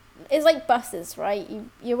it's like buses, right?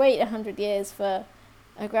 You wait 100 years for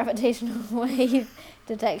a gravitational wave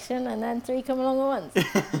detection, and then 3 come along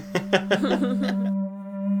at once.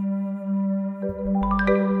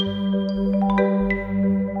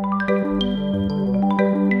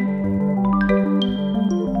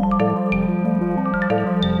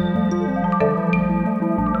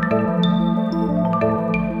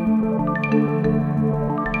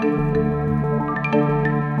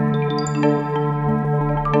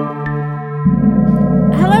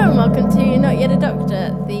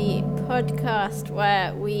 Podcast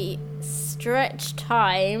where we stretch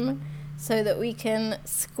time so that we can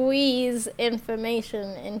squeeze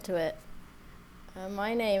information into it.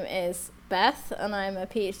 My name is Beth, and I'm a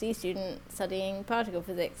PhD student studying particle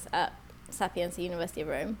physics at Sapienza University of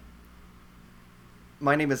Rome.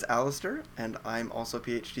 My name is Alistair, and I'm also a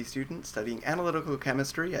PhD student studying analytical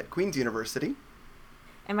chemistry at Queen's University.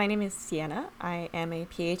 And my name is Sienna. I am a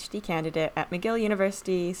PhD candidate at McGill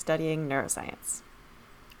University studying neuroscience.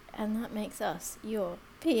 And that makes us your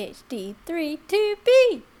PhD 3 to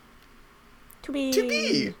be. To be. To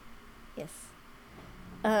be. Yes.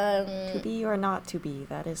 To be or not to be,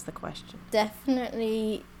 that is the question.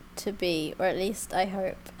 Definitely to be, or at least I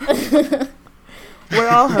hope. We're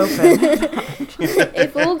all hoping.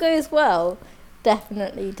 If all goes well,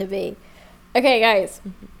 definitely to be. Okay, guys.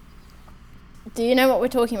 Do you know what we're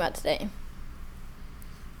talking about today?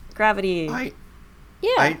 Gravity.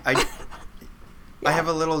 Yeah. I have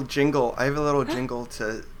a little jingle. I have a little jingle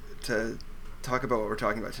to talk about what we're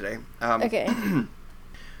talking about today. Okay.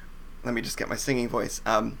 Let me just get my singing voice.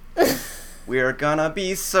 We're gonna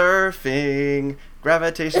be surfing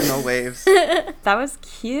gravitational waves. That was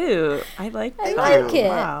cute. I like it.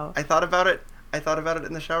 Wow. I thought about it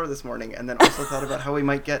in the shower this morning, and then also thought about how we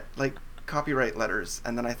might get like copyright letters.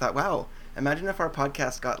 And then I thought, wow, imagine if our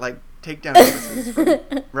podcast got like takedown notices from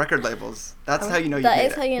record labels. That's how you know you made it. That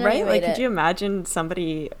is how you know right? You like, made could it. you imagine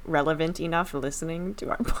somebody relevant enough listening to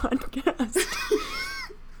our podcast?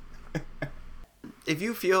 If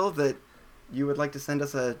you feel that you would like to send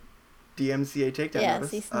us a DMCA takedown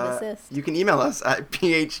notice, cease and desist. you can email us at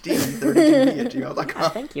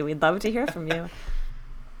phd32b@gmail.com. Thank you. We'd love to hear from you.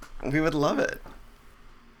 We would love it.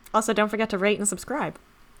 Also, don't forget to rate and subscribe.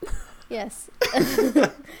 Yes.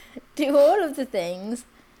 Do all of the things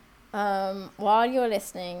while you're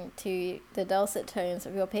listening to the dulcet tones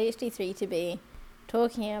of your PhD 3 to be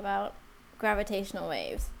talking about gravitational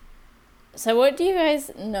waves. So what do you guys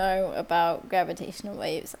know about gravitational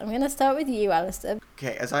waves? I'm going to start with you, Alistair.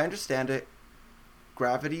 Okay, as I understand it,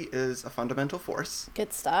 gravity is a fundamental force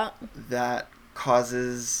Good start. that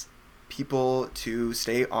causes people to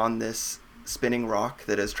stay on this spinning rock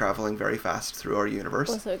that is traveling very fast through our universe.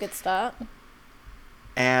 Also a good start.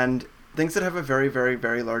 And things that have a very, very,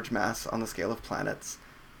 very large mass on the scale of planets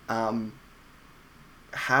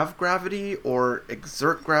have gravity or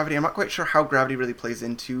exert gravity. I'm not quite sure how gravity really plays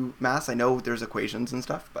into mass. I know there's equations and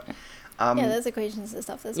stuff, but yeah, there's equations and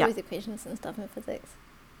stuff. There's always equations and stuff in physics.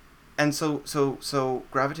 And so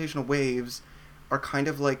gravitational waves are kind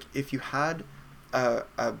of like if you had a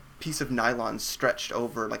piece of nylon stretched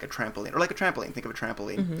over like a trampoline, or like a trampoline. Think of a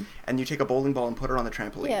trampoline, and you take a bowling ball and put it on the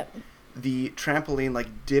trampoline. Yeah. The trampoline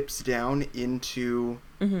like dips down into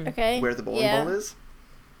where the bowling ball is,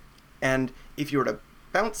 and if you were to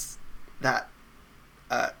bounce that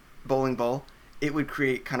bowling ball, it would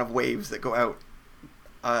create kind of waves that go out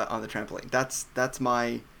on the trampoline. That's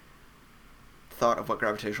my thought of what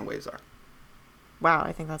gravitational waves are. Wow,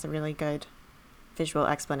 I think that's a really good visual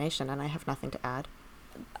explanation, and I have nothing to add.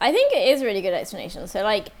 I think it is a really good explanation. So,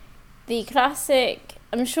 like, the classic...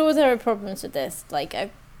 I'm sure there are problems with this. Like,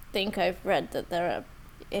 I think I've read that there are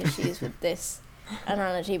issues with this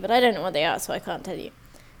analogy, but I don't know what they are, so I can't tell you.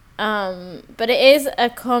 But it is a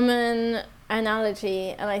common analogy,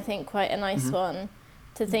 and I think quite a nice one,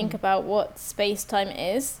 to think about what space-time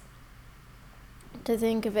is. To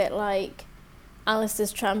think of it like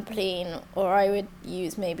Alistair's trampoline, or I would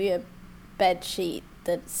use maybe a bed sheet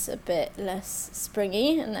that's a bit less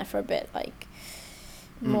springy and therefore a bit like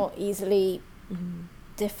more easily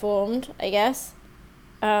deformed, I guess.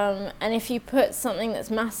 And if you put something that's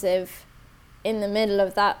massive in the middle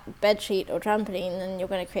of that bed sheet or trampoline, then you're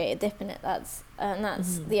going to create a dip in it. That's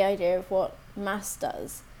the idea of what mass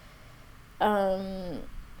does.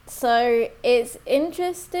 So it's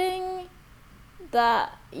interesting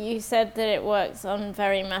that you said that it works on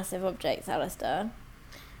very massive objects, Alistair.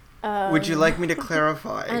 Would you like me to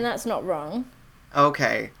clarify? And that's not wrong.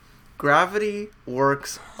 Okay. Gravity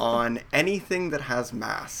works on anything that has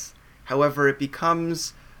mass. However, it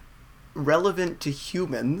becomes relevant to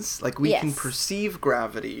humans, like we can perceive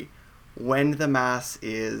gravity when the mass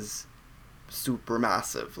is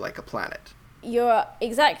supermassive, like a planet. You're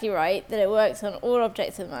exactly right that it works on all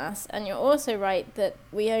objects of mass, and you're also right that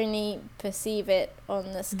we only perceive it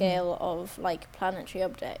on the scale of like planetary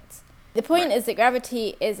objects. The point is that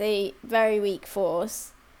gravity is a very weak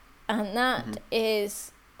force, and that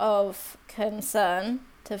is of concern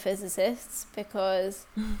to physicists because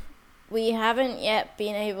we haven't yet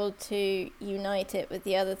been able to unite it with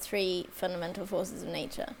the other three fundamental forces of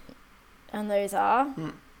nature. And those are?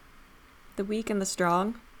 The weak and the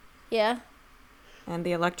strong. Yeah. And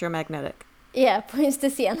the electromagnetic. Yeah, points to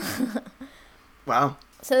Sienna. Wow.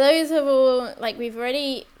 So those have all, like, we've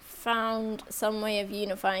already found some way of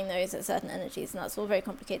unifying those at certain energies, and that's all very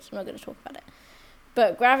complicated. I'm not going to talk about it.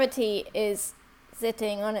 But gravity is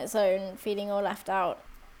sitting on its own, feeling all left out.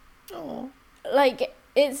 Oh. Like,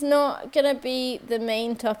 it's not going to be the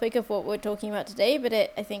main topic of what we're talking about today, but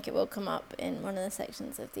I think it will come up in one of the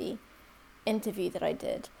sections of the interview that I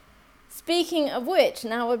did. Speaking of which,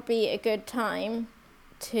 now would be a good time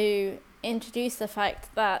to introduce the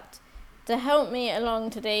fact that to help me along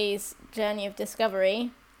today's journey of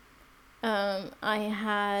discovery,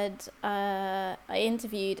 I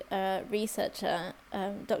interviewed a researcher,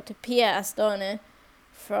 Dr. Pia Astone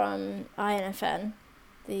from INFN,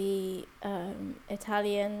 the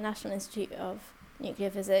Italian National Institute of Nuclear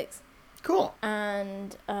Physics. Cool.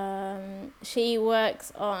 And she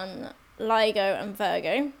works on LIGO and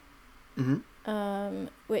Virgo.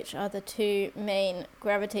 Which are the two main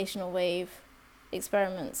gravitational wave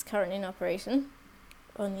experiments currently in operation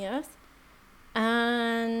on the Earth.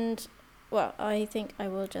 And, well, I think I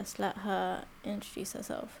will just let her introduce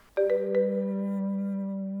herself. Do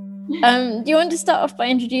you want to start off by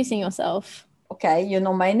introducing yourself? Okay, you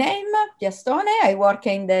know my name, Pia Astone. I work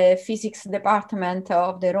in the physics department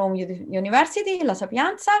of the Rome University, La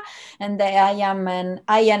Sapienza, and I am an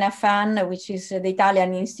INFN, which is the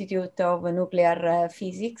Italian Institute of Nuclear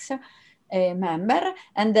Physics member.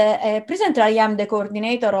 And presently I am the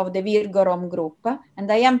coordinator of the Virgo Rome group, and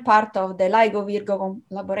I am part of the LIGO Virgo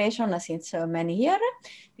collaboration since many years,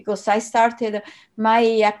 because I started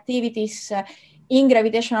my activities in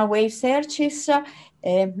gravitational wave searches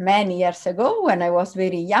many years ago when I was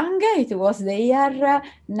very young. It was the year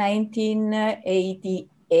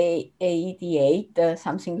 1988,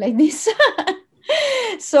 something like this.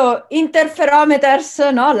 So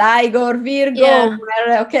interferometers, no, LIGO or Virgo,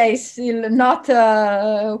 were still not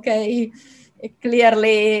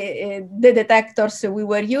clearly the detectors we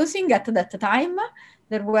were using at that time.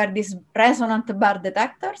 There were these resonant bar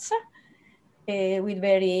detectors with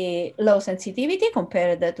very low sensitivity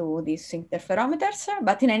compared to these interferometers.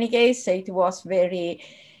 But in any case, it was very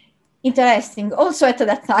interesting. Also at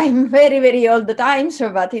that time, very, very old times,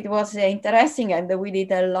 but it was interesting, and we did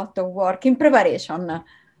a lot of work in preparation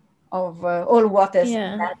of all what has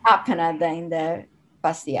happened in the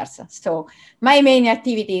past years. So my main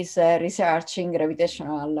activity is researching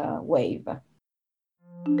gravitational wave.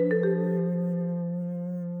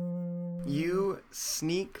 You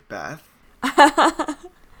sneak, Beth.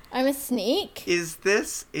 I'm a sneak. Is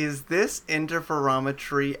this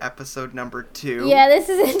interferometry episode number 2? Yeah, this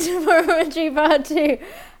is interferometry part 2.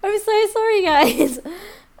 I'm so sorry, guys.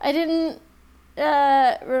 I didn't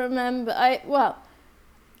remember.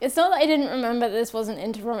 It's not that I didn't remember this wasn't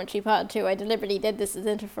interferometry part 2. I deliberately did this as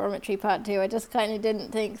interferometry part 2. I just kind of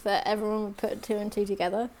didn't think that everyone would put 2 and 2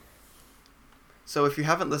 together. So if you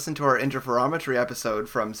haven't listened to our interferometry episode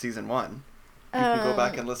from season 1, you can go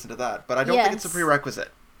back and listen to that. But I don't think it's a prerequisite.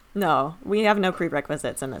 No, we have no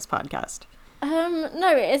prerequisites in this podcast.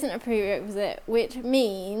 No, it isn't a prerequisite, which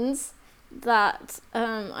means that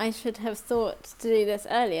I should have thought to do this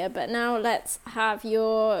earlier. But now let's have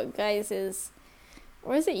your guys's...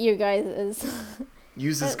 Or is it you guys's?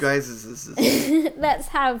 Uses guys's. Let's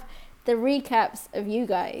have the recaps of you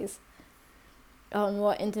guys on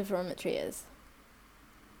what interferometry is.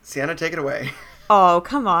 Sienna, take it away. Oh,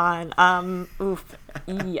 come on.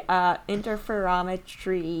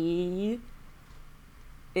 Interferometry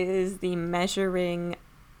is the measuring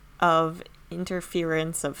of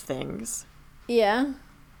interference of things. Yeah.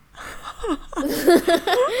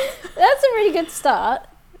 That's a really good start.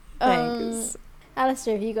 Thanks.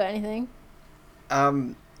 Alistair, have you got anything?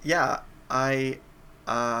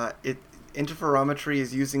 Interferometry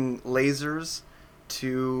is using lasers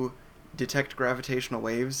to detect gravitational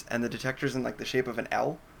waves, and the detector's in like the shape of an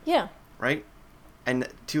L. Yeah. Right? And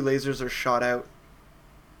 2 lasers are shot out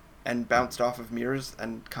and bounced off of mirrors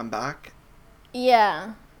and come back.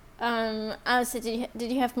 Yeah. Alistair,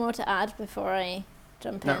 did you have more to add before I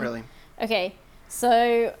jump in? Not really. Okay.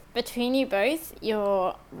 So between you both,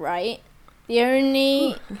 you're right.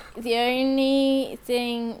 The only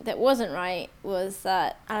thing that wasn't right was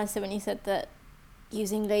that, Alistair, when you said that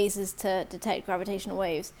using lasers to detect gravitational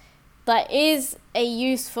waves, that is a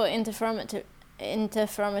use for interferometers and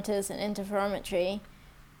interferometry.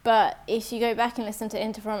 But if you go back and listen to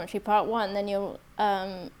Interferometry Part 1, then you'll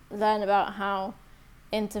learn about how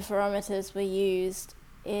interferometers were used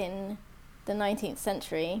in the 19th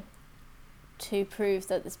century to prove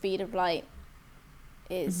that the speed of light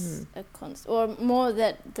is a constant, or more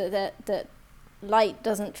that light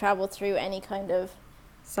doesn't travel through any kind of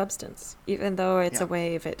substance. Even though it's a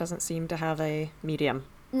wave, it doesn't seem to have a medium.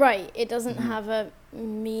 Right, it doesn't have a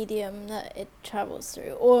medium that it travels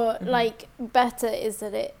through. Or, like, better is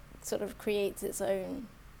that it sort of creates its own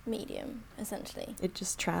medium, essentially. It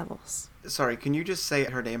just travels. Sorry, can you just say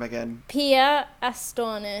her name again? Pia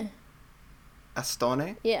Astone.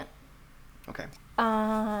 Astone? Yeah. Okay.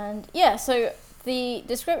 And, yeah, so the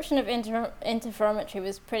description of interferometry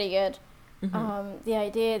was pretty good. The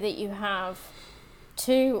idea that you have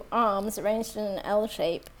two arms arranged in an L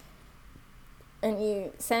shape, and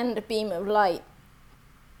you send a beam of light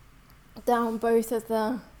down both of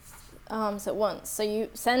the arms at once. So you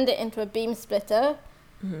send it into a beam splitter,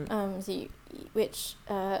 which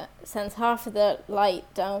sends half of the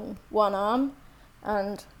light down one arm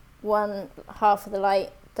and one half of the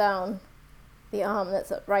light down the arm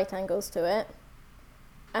that's at right angles to it.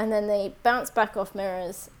 And then they bounce back off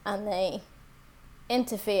mirrors and they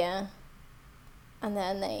interfere, and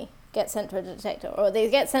then they get sent to a detector, or they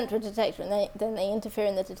get sent to a detector and then they interfere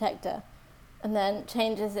in the detector, and then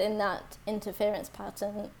changes in that interference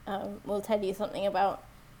pattern will tell you something about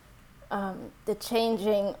the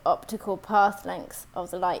changing optical path lengths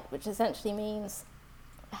of the light, which essentially means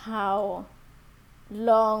how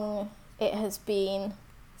long it has been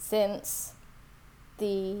since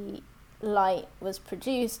the light was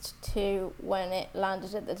produced to when it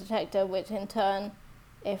landed at the detector, which in turn,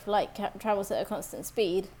 if light travels at a constant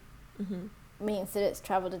speed, means that it's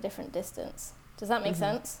traveled a different distance. Does that make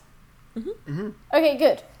sense? Okay,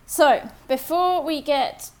 good. So, before we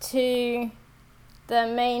get to the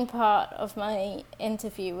main part of my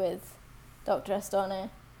interview with Dr. Astone,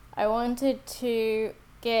 I wanted to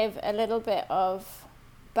give a little bit of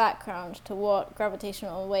background to what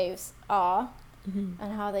gravitational waves are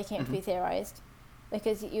and how they came to be theorized,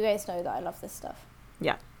 because you guys know that I love this stuff.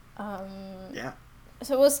 Yeah.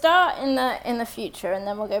 So we'll start in the future, and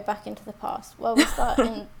then we'll go back into the past. Well, we'll start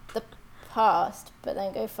in the past, but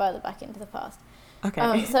then go further back into the past.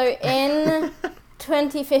 Okay. So in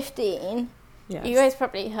 2015, you guys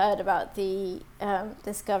probably heard about the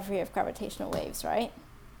discovery of gravitational waves, right?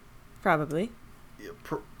 Probably.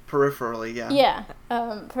 Peripherally, yeah. Yeah.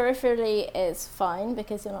 Peripherally is fine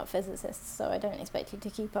because you're not physicists, so I don't expect you to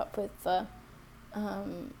keep up with the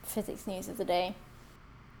physics news of the day.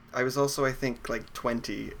 I was also, I think, like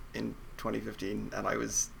 20 in 2015, and I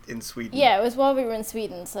was in Sweden. Yeah, it was while we were in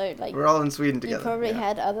Sweden, so like we're all in Sweden together. You probably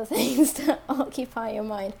had other things to occupy your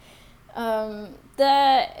mind.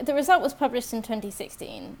 The result was published in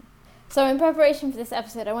 2016. So in preparation for this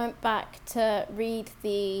episode, I went back to read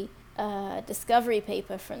the discovery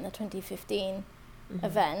paper from the 2015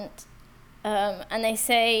 event, and they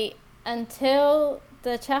say until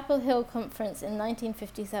the Chapel Hill Conference in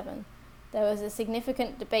 1957, there was a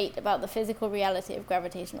significant debate about the physical reality of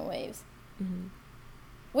gravitational waves,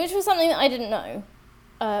 which was something that I didn't know,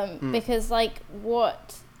 because like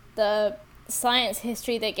what the science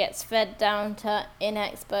history that gets fed down to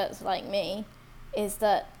inexperts like me is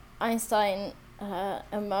that Einstein,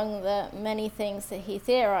 among the many things that he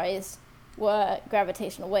theorized, were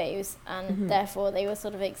gravitational waves, and therefore they were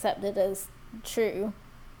sort of accepted as true.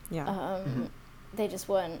 Yeah. They just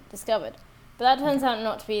weren't discovered. But that turns out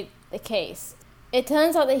not to be the case. It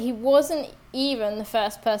turns out that he wasn't even the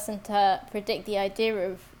first person to predict the idea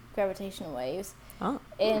of gravitational waves.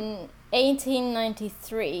 In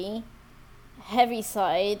 1893,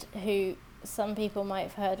 Heaviside, who some people might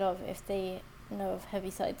have heard of if they know of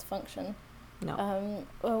Heaviside's function. No.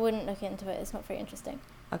 I wouldn't look into it. It's not very interesting.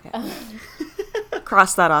 Okay.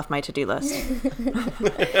 Cross that off my to-do list.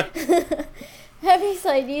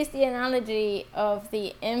 Heaviside used the analogy of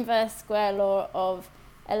the inverse square law of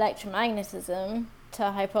electromagnetism to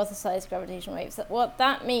hypothesize gravitational waves. What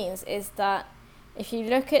that means is that if you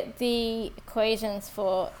look at the equations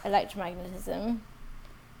for electromagnetism,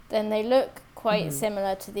 then they look quite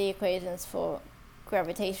similar to the equations for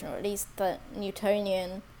gravitation, or at least the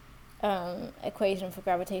Newtonian equation for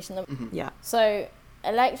gravitation. Yeah. So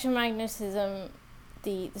electromagnetism,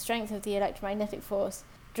 the strength of the electromagnetic force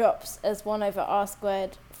drops as 1 over r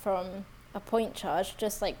squared from a point charge,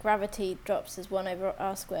 just like gravity drops as 1 over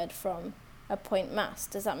r squared from a point mass.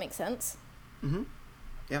 Does that make sense? Mm-hmm.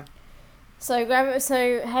 Yeah. So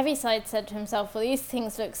Heaviside said to himself, well, these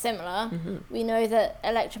things look similar. Mm-hmm. We know that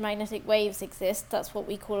electromagnetic waves exist. That's what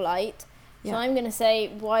we call light. Yeah. So I'm going to say,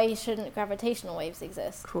 why shouldn't gravitational waves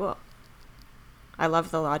exist? Cool. I love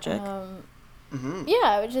the logic.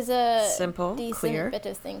 Yeah, which is a simple, decent clear bit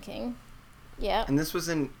of thinking. Yeah. And this was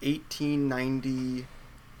in 1890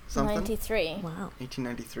 something? 93. Wow.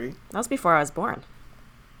 1893. That was before I was born.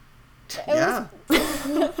 Yeah.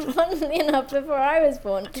 Funnily enough, before I was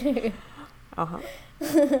born too. Uh-huh.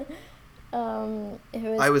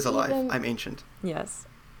 I was alive. I'm ancient. Yes.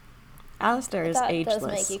 Alistair is ageless. That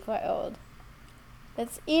does make you quite old.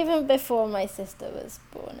 It's even before my sister was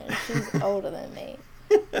born, and she's older than me.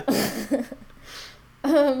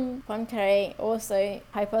 Poincaré also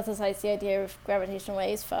hypothesized the idea of gravitational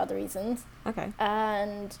waves for other reasons. Okay.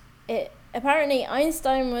 And apparently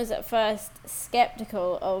Einstein was at first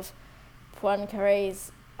skeptical of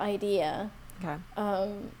Poincaré's idea. Okay.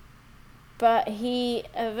 But he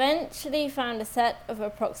eventually found a set of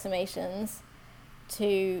approximations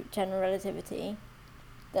to general relativity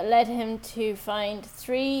that led him to find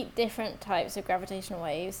 3 different types of gravitational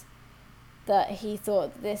waves that he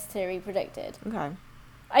thought this theory predicted. Okay.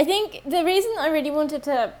 I think the reason I really wanted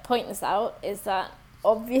to point this out is that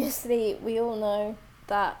obviously we all know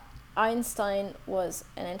that Einstein was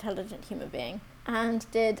an intelligent human being and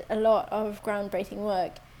did a lot of groundbreaking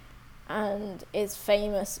work and is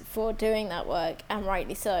famous for doing that work, and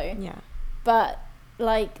rightly so. Yeah. But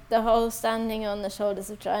like the whole standing on the shoulders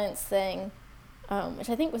of giants thing, which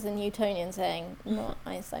I think was a Newtonian saying, not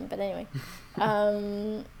Einstein, but anyway.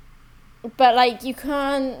 But like you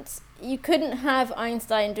couldn't have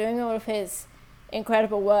Einstein doing all of his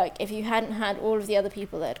incredible work if you hadn't had all of the other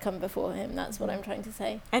people that had come before him. That's what I'm trying to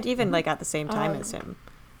say. And even like at the same time as him,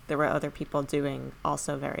 there were other people doing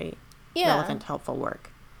also very relevant, helpful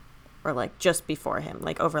work. Or like just before him,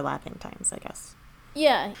 like overlapping times, I guess.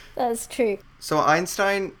 Yeah, that's true. So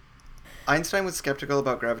Einstein was skeptical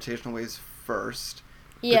about gravitational waves first.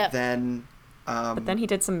 Yeah. But then he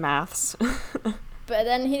did some maths. But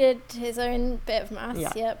then he did his own bit of maths.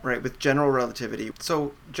 Yeah. Yep. Right, with general relativity.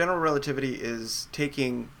 So general relativity is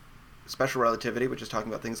taking special relativity, which is talking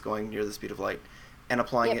about things going near the speed of light, and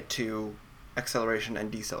applying it to acceleration and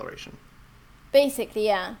deceleration. Basically,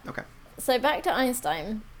 yeah. Okay. So back to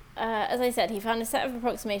Einstein. As I said, he found a set of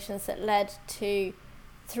approximations that led to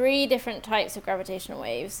 3 different types of gravitational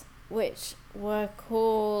waves, which were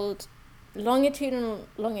called longitudinal,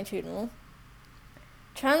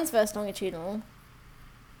 transverse longitudinal,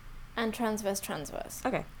 and transverse.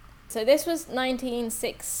 Okay. So this was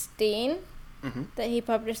 1916 that he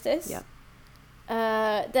published this. Yeah.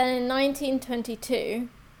 Then in 1922,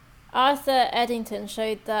 Arthur Eddington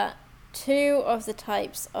showed that 2 of the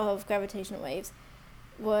types of gravitational waves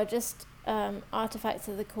were just artifacts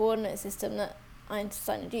of the coordinate system that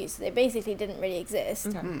Einstein had used. So they basically didn't really exist.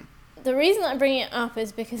 Okay. The reason I'm bringing it up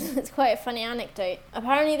is because it's quite a funny anecdote.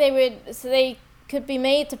 Apparently they could be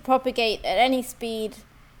made to propagate at any speed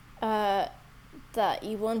that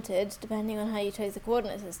you wanted, depending on how you chose the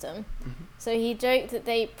coordinate system. Mm-hmm. So he joked that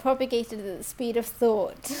they propagated at the speed of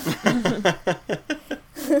thought.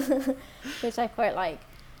 Which I quite like.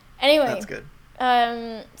 Anyway. That's good.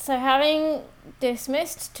 So having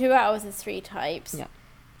dismissed 2 out of the 3 types,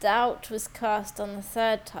 doubt was cast on the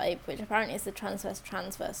 3rd type, which apparently is the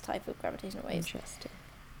transverse type of gravitational waves. Interesting.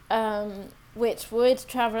 Which would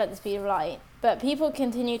travel at the speed of light. But people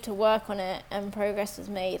continued to work on it, and progress was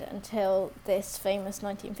made until this famous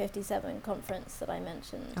 1957 conference that I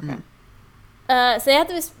mentioned. Okay. So they had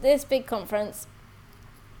this big conference,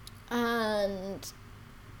 and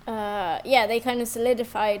they kind of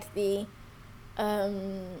solidified the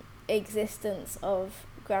existence of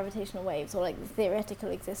gravitational waves, or like the theoretical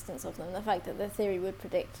existence of them, the fact that the theory would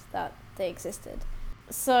predict that they existed.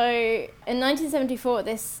 So in 1974,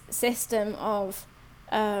 this system of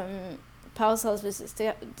pulsars was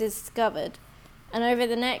discovered, and over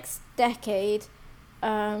the next decade,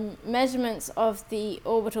 measurements of the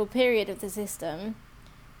orbital period of the system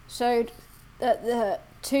showed that the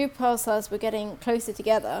 2 pulsars were getting closer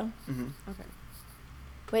together, Okay.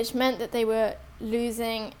 which meant that they were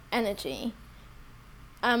losing energy.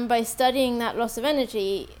 And by studying that loss of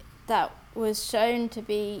energy, that was shown to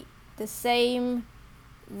be the same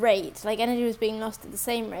rate, like energy was being lost at the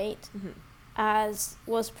same rate as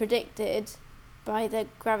was predicted by the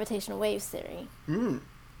gravitational waves theory.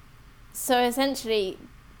 So essentially,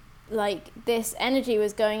 like, this energy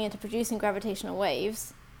was going into producing gravitational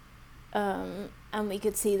waves, and we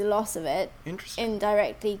could see the loss of it, Interesting.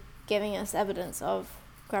 indirectly giving us evidence of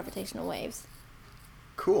gravitational waves.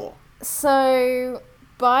 Cool. So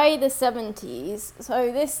by the 70s,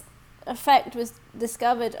 so this effect was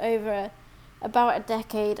discovered over about a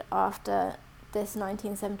decade after this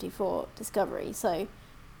 1974 discovery. So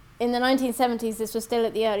in the 1970s, this was still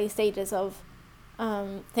at the early stages of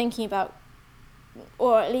thinking about,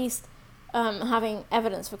 or at least having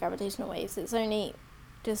evidence for gravitational waves. It's only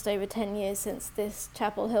just over 10 years since this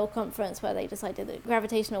Chapel Hill conference where they decided that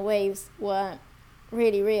gravitational waves were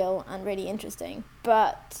really real and really interesting.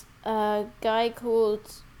 But a guy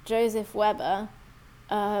called Joseph Weber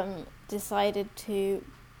decided to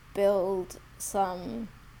build some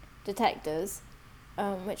detectors,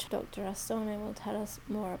 which Dr. Astone will tell us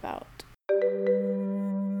more about.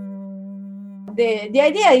 The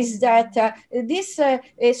idea is that this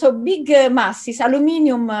so big masses,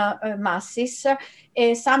 aluminium masses,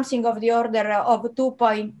 something of the order of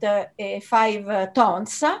 2.5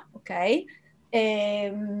 tons, okay,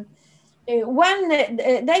 when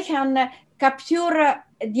they can capture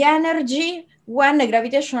the energy when a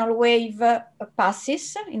gravitational wave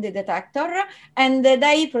passes in the detector, and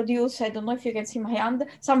they produce, I don't know if you can see my hand,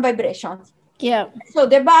 some vibrations. Yeah. So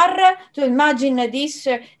the bar, to imagine this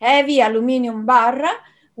heavy aluminum bar,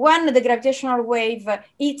 when the gravitational wave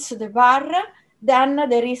hits the bar, then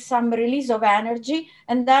there is some release of energy,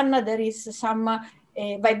 and then there is some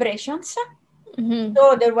vibrations. Mm-hmm.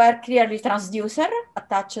 So there were clearly transducer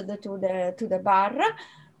attached to the bar.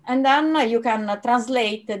 And then you can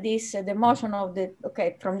translate this, the motion of the,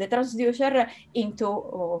 from the transducer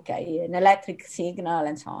into, an electric signal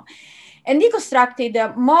and so on. And he constructed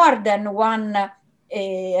more than one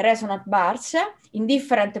resonant bars in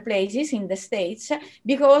different places in the States,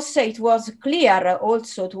 because it was clear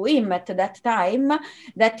also to him at that time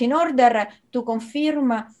that in order to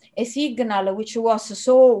confirm a signal which was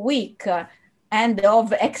so weak and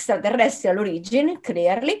of extraterrestrial origin,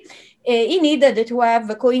 clearly, he needed to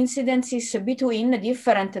have coincidences between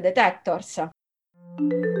different detectors.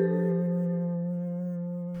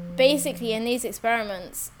 Basically, in these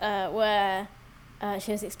experiments where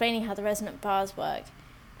she was explaining how the resonant bars work,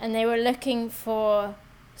 and they were looking for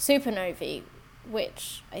supernovae,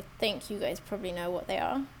 which I think you guys probably know what they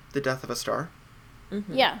are. The death of a star?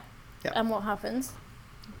 Mm-hmm. Yeah. And what happens?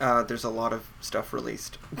 There's a lot of stuff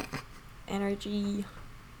released. Energy.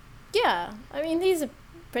 Yeah, I mean, these are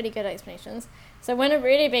pretty good explanations. So when a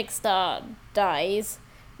really big star dies,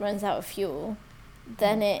 runs out of fuel,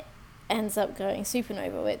 then it ends up going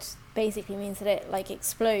supernova, which basically means that it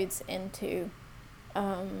explodes into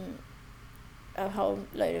a whole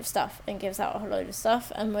load of stuff and gives out a whole load of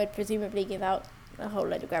stuff, and would presumably give out a whole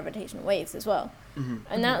load of gravitational waves as well. Mm-hmm.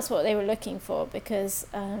 And that's what they were looking for, because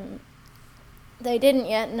they didn't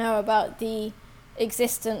yet know about the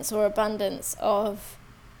existence or abundance of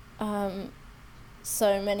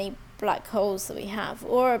so many black holes that we have,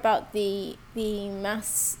 or about the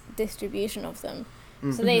mass distribution of them.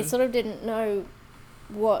 Mm-hmm. So they sort of didn't know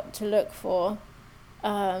what to look for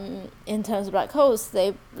in terms of black holes.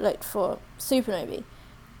 They looked for supernovae.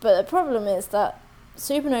 But the problem is that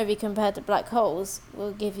supernovae compared to black holes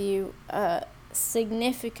will give you a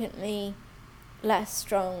significantly less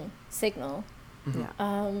strong signal.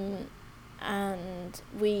 Mm-hmm. And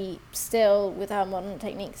we still, with our modern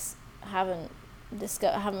techniques, haven't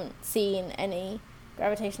seen any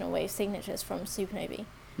gravitational wave signatures from supernovae.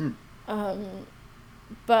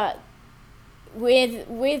 But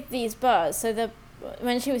with these bars, so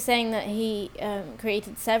when she was saying that he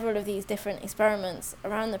created several of these different experiments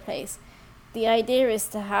around the place, the idea is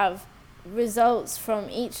to have results from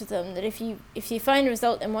each of them, that if you find a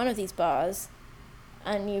result in one of these bars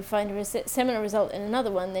and you find a similar result in another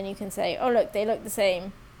one, then you can say, oh look, they look the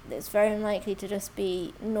same. It's very unlikely to just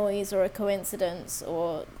be noise or a coincidence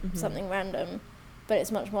or something random, but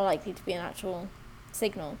it's much more likely to be an actual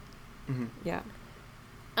signal. Mm-hmm. Yeah.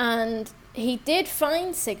 And he did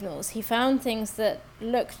find signals. He found things that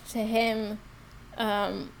looked to him,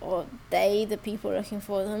 or the people looking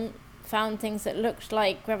for them, found things that looked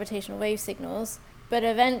like gravitational wave signals, but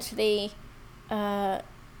eventually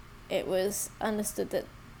it was understood that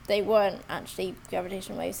they weren't actually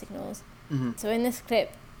gravitational wave signals. Mm-hmm. So in this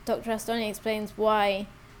clip, Dr. Astone explains why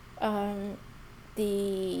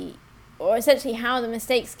essentially how the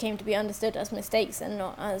mistakes came to be understood as mistakes and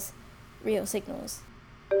not as real signals.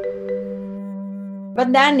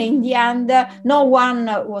 But then in the end, no one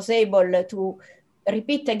was able to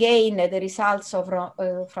repeat again the results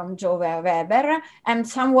from Joe Weber, and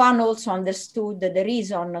someone also understood the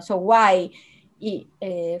reason, so why he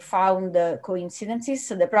found coincidences.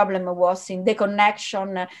 The problem was in the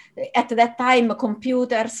connection. At that time,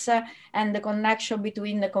 computers and the connection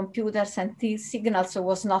between the computers and these signals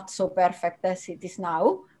was not so perfect as it is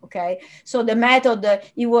now. Okay, so the method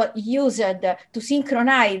he used to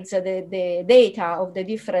synchronize the data of the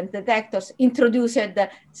different detectors introduced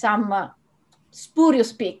some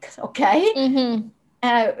spurious peaks. Okay. Mm-hmm.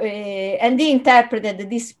 And he interpreted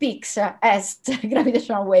these peaks as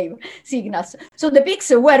gravitational wave signals. So the peaks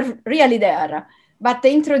were really there, but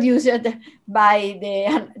introduced by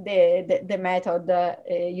the method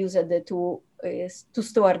used to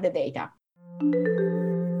store the data.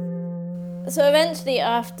 So eventually,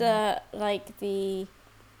 after like the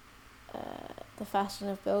fashion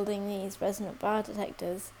of building these resonant bar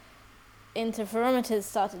detectors, interferometers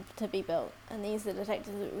started to be built, and these are the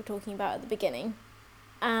detectors that we were talking about at the beginning.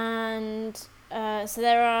 And so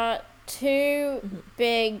there are two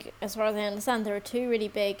big, as far as I understand, there are two really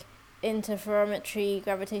big interferometry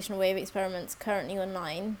gravitational wave experiments currently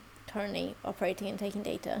online, currently operating and taking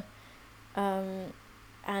data. And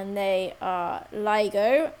they are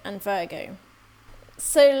LIGO and Virgo.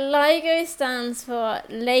 So LIGO stands for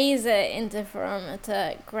Laser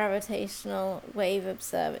Interferometer Gravitational Wave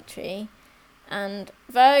Observatory, and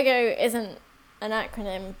Virgo isn't an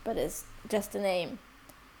acronym, but it's just a name.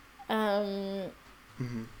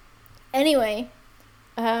 Anyway,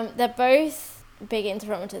 they're both big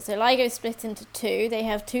interferometers. So LIGO is split into two. They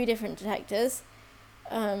have two different detectors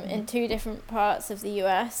in two different parts of the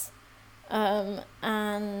US.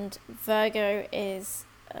 And Virgo is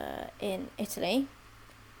in Italy,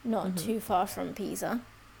 not too far from Pisa.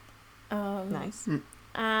 Nice.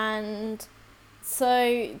 And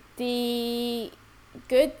so the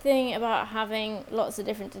good thing about having lots of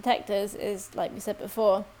different detectors is, like we said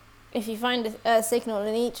before, if you find a signal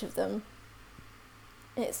in each of them,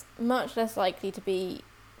 it's much less likely to be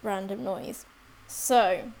random noise.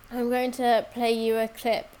 So I'm going to play you a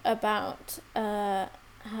clip about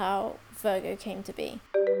how Virgo came to be.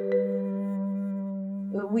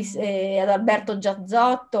 With Adalberto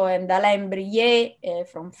Giazzotto and Alain Brier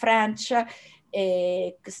from France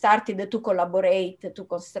started to collaborate to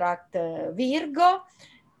construct Virgo.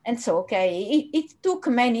 And so, okay, it took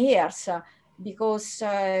many years because,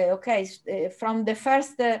 from the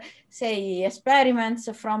first, experiments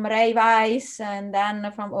from Ray Weiss and then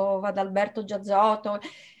of Adalberto Giazzotto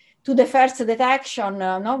to the first detection,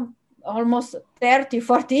 almost 30,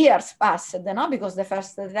 40 years passed, because the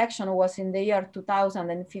first detection was in the year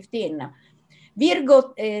 2015.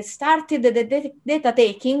 Virgo started the data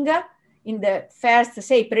taking in the first,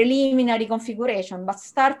 preliminary configuration, but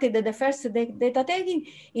started the first data taking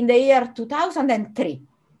in the year 2003.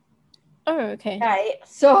 Oh, okay. Okay,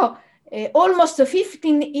 so almost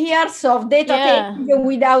 15 years of data taking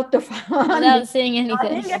without seeing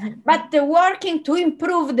anything. but working to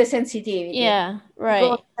improve the sensitivity. Yeah,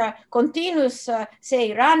 right. Because, continuous,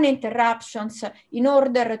 run interruptions in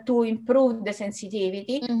order to improve the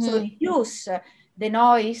sensitivity, so reduce the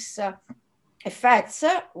noise effects,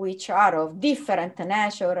 which are of different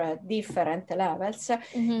nature at different levels.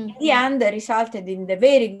 In the end, resulted in the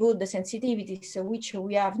very good sensitivities which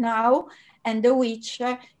we have now, and which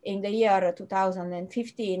in the year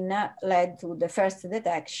 2015 led to the first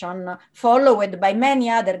detection, followed by many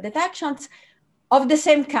other detections of the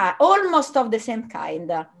same kind, almost of the same kind.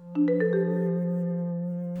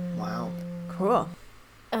 Wow. Cool.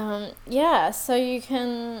 So you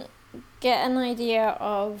can get an idea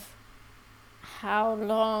of how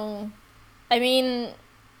long,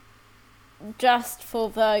 just for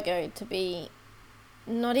Virgo to be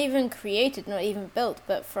not even created, not even built,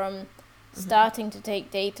 but from starting to take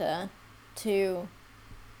data to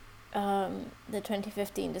the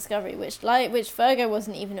 2015 discovery, which Virgo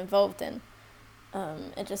wasn't even involved in.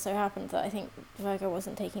 It just so happened that I think Virgo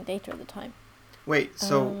wasn't taking data at the time. Wait,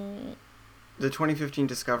 so the 2015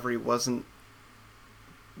 discovery wasn't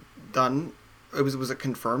done? Was it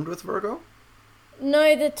confirmed with Virgo?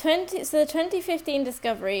 No, the 2015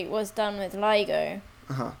 discovery was done with LIGO.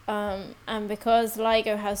 And because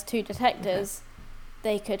LIGO has two detectors,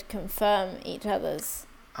 they could confirm each other's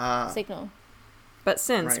signal. But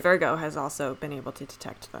since Virgo has also been able to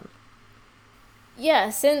detect them.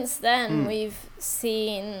 Yeah, since then we've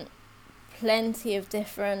seen plenty of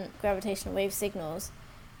different gravitational wave signals.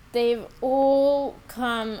 They've all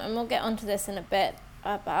come, and we'll get onto this in a bit,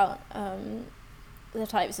 about the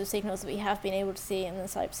types of signals that we have been able to see and the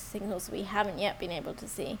types of signals that we haven't yet been able to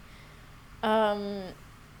see.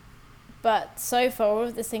 But so far, all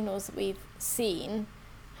of the signals that we've seen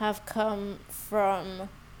have come from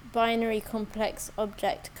binary complex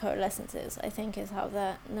object coalescences, I think is how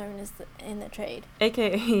they're known as in the trade.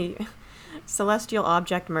 AKA celestial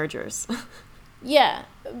object mergers. Yeah,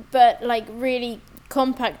 but like really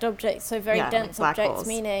compact objects, so very dense like objects, holes.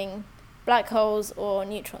 Meaning black holes or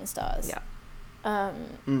neutron stars. Yeah.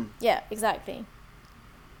 Yeah, exactly.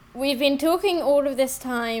 We've been talking all of this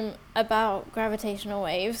time about gravitational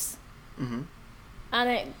waves. Mm-hmm. And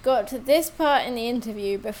it got to this part in the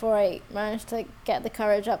interview before I managed to get the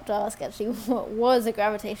courage up to ask actually what was a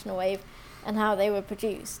gravitational wave and how they were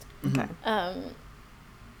produced. Okay.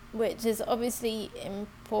 Which is obviously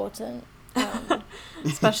important.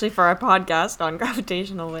 Especially for our podcast on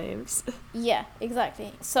gravitational waves. Yeah,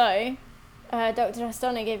 exactly. So, Dr.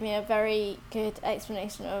 Rastone gave me a very good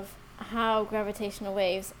explanation of how gravitational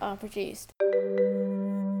waves are produced.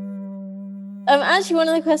 Actually, one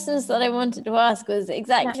of the questions that I wanted to ask was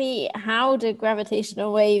exactly how do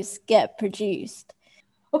gravitational waves get produced?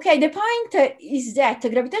 Okay, the point is that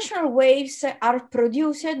gravitational waves are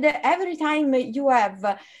produced every time you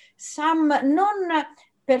have some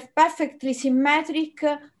non-perfectly symmetric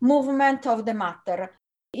movement of the matter.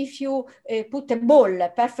 If you put a ball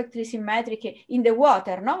perfectly symmetric in the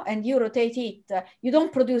water, no, and you rotate it, you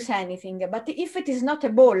don't produce anything. But if it is not a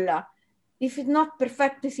ball, if it's not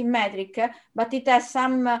perfectly symmetric, but it has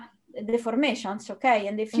some deformations, okay?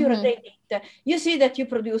 And if you rotate it, you see that you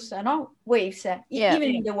produce waves,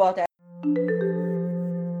 even in the water.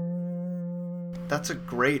 That's a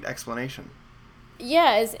great explanation.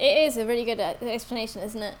 Yeah, it is a really good explanation,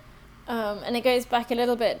 isn't it? And it goes back a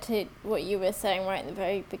little bit to what you were saying right in the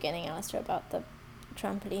very beginning, Alistair, about the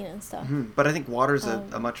trampoline and stuff. Mm-hmm. But I think water's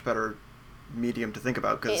a much better medium to think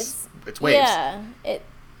about because it's waves.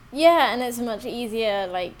 Yeah, and it's a much easier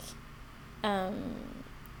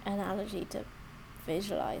analogy to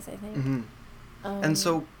visualize, I think. Mm-hmm. And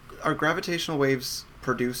so, are gravitational waves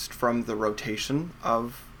produced from the rotation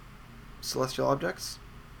of celestial objects?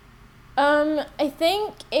 I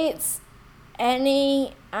think it's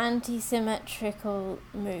any anti-symmetrical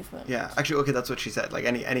movement. Yeah, actually, okay, that's what she said. Like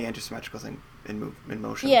any anti-symmetrical thing in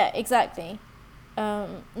motion. Yeah, exactly.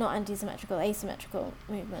 Not anti-symmetrical, asymmetrical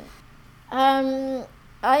movement.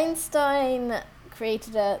 Einstein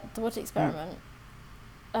created a thought experiment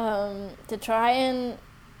to try and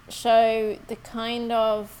show the kind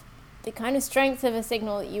of strength of a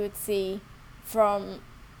signal that you would see from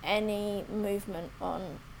any movement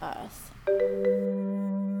on Earth.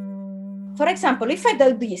 For example, if I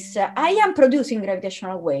do this, I am producing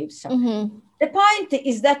gravitational waves. Mm-hmm. The point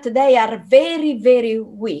is that they are very, very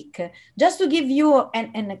weak. Just to give you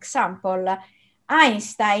an example,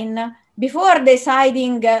 Einstein, before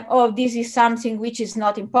deciding, this is something which is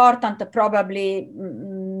not important, probably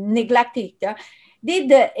neglect it, did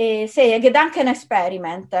say a Gedanken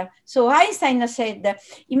experiment. So Einstein said,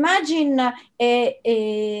 imagine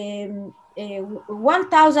a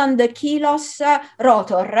 1,000 kilos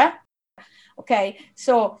rotor. Okay,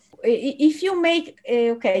 so if you make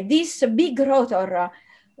this big rotor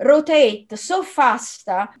rotate so fast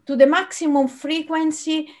to the maximum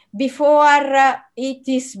frequency before it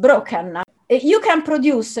is broken, you can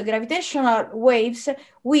produce gravitational waves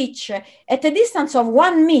which at a distance of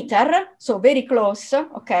 1 meter, so very close,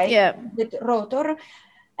 the rotor,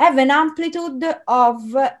 have an amplitude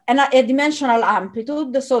of a dimensional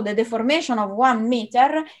amplitude, so the deformation of 1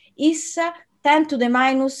 meter is 10 to the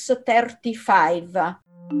minus 35.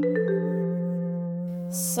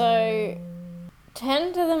 So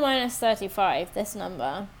 10 to the minus 35, this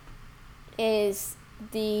number, is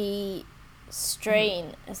the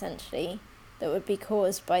strain, essentially, that would be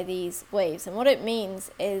caused by these waves. And what it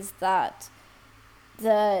means is that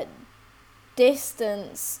the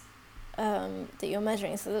distance that you're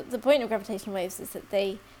measuring, so the point of gravitational waves is that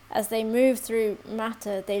as they move through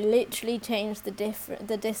matter, they literally change the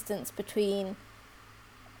distance between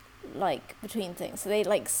things. So they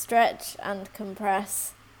stretch and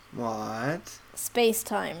compress. What?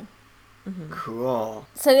 Space-time. Mm-hmm. Cool.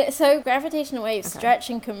 So gravitational waves stretch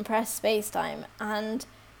and compress space-time, and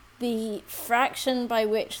the fraction by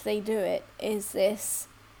which they do it is this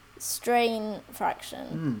strain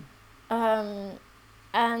fraction.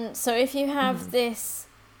 And so if you have this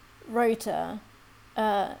rotor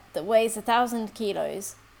that weighs 1,000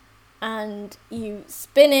 kilos, and you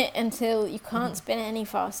spin it until you can't spin it any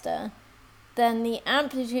faster, then the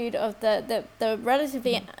amplitude of the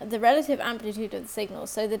relative amplitude of the signal,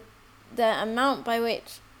 so the amount by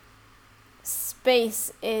which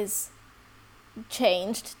space is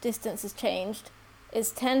changed, distance is changed,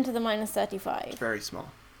 is 10 to the minus 35. It's very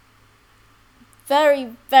small.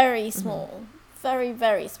 Very, very small. Very,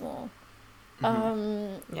 very small.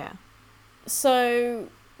 Yeah. So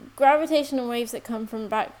gravitational waves that come from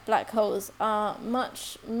black holes are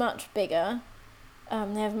much, much bigger.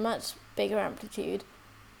 They have much bigger amplitude.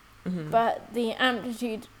 Mm-hmm. But the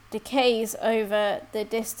amplitude decays over the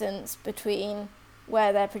distance between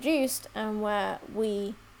where they're produced and where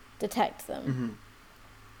we detect them. Mm-hmm.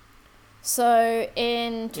 So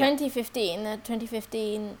in 2015, the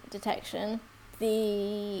 2015 detection,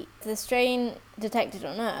 the strain detected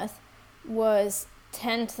on Earth was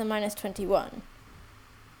 10 to the minus 21,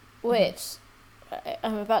 which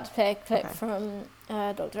I'm about to play a clip from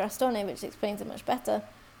Dr. Astone, which explains it much better.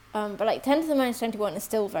 But like 10 to the minus 21 is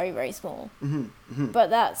still very, very small. Mm-hmm. Mm-hmm.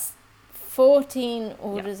 But that's 14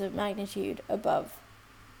 orders of magnitude above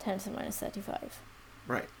 10 to the minus 35.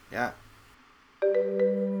 Right, yeah.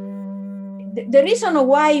 The reason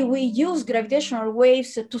why we use gravitational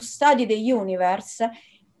waves to study the universe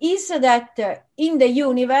is that in the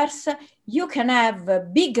universe you can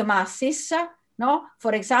have big masses, no?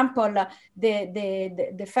 For example,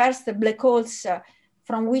 the first black holes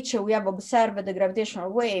from which we have observed the gravitational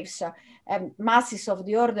waves, masses of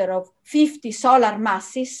the order of 50 solar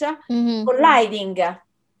masses colliding.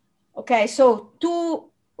 Okay, so two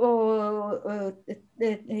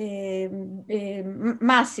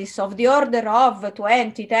masses of the order of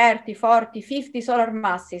 20, 30, 40, 50 solar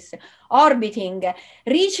masses orbiting,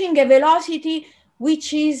 reaching a velocity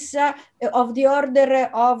which is of the order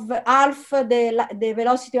of half the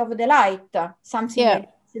velocity of the light, something like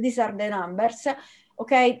this. These are the numbers.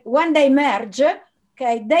 Okay, when they merge,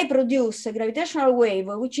 okay, they produce a gravitational wave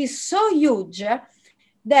which is so huge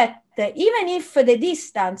that even if the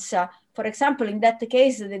distance, for example, in that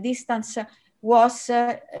case, the distance was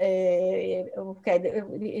it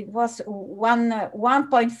was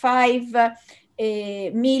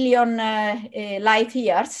 1.5 million light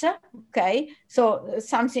years. Okay, so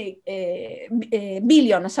something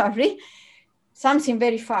billion. Sorry, something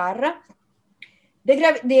very far.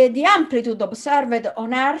 The amplitude observed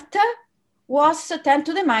on Earth was 10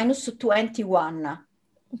 to the minus 21.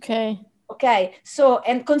 Okay, so,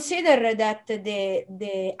 and consider that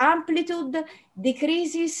the amplitude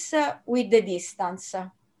decreases with the distance.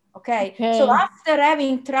 Okay, so after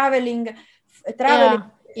having traveling the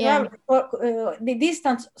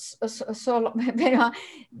distance, so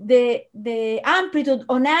the amplitude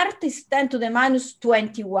on Earth is 10 to the minus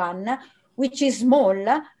 21, which is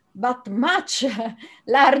small, but much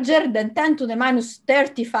larger than 10 to the minus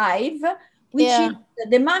 35, which is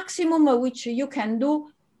the maximum which you can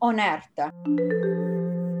do on Earth.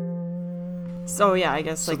 So yeah, I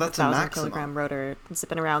guess like the 1,000 kilogram rotor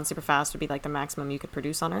zipping around super fast would be like the maximum you could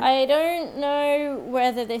produce on Earth. I don't know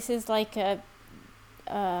whether this is like a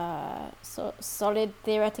solid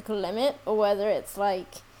theoretical limit, or whether it's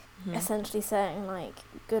like essentially saying like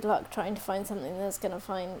good luck trying to find something that's gonna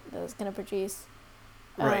produce.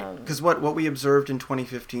 Right, because what we observed in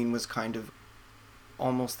 2015 was kind of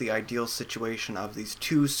almost the ideal situation of these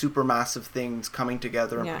two supermassive things coming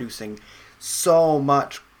together and producing so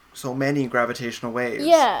many gravitational waves.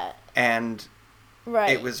 Yeah. And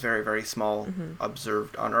it was very, very small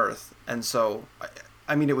observed on Earth. And so,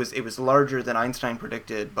 I mean, it was larger than Einstein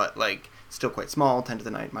predicted, but like still quite small, 10 to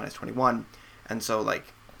the minus 21. And so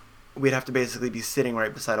like we'd have to basically be sitting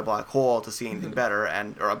right beside a black hole to see anything better,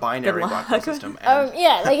 or a binary black hole system. And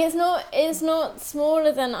like it's not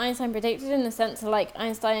smaller than Einstein predicted, in the sense of like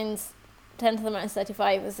Einstein's 10 to the minus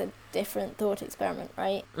 35 was a different thought experiment,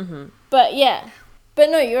 right? Mm-hmm. But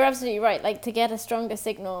no, you're absolutely right. Like to get a stronger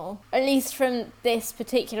signal, at least from this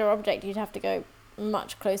particular object, you'd have to go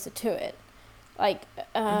much closer to it. Like,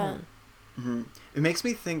 It makes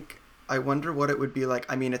me think. I wonder what it would be like.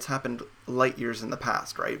 I mean, it's happened light years in the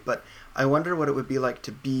past, right? But I wonder what it would be like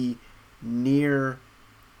to be near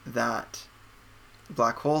that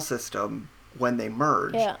black hole system when they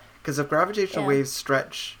merge. Because if gravitational waves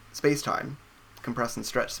stretch space-time, compress and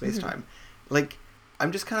stretch space-time, like,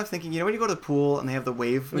 I'm just kind of thinking, when you go to the pool and they have the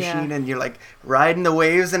wave machine and you're like riding the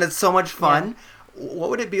waves and it's so much fun, what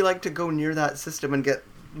would it be like to go near that system and get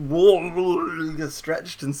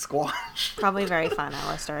stretched and squashed? Probably very fun,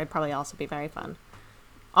 Alistair. It'd probably also be very fun.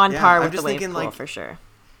 On par with the wave pool, like, for sure.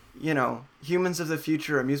 Humans of the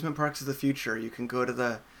future, amusement parks of the future. You can go to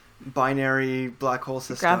the binary black hole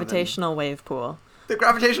system. Gravitational wave pool. The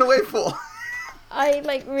gravitational wave pool. I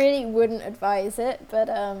really wouldn't advise it, but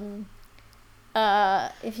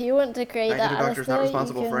if you want to create that, Alistair, doctor's not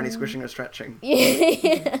responsible for any squishing or stretching.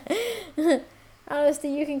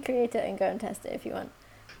 Alistair, you can create it and go and test it if you want.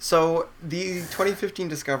 So the 2015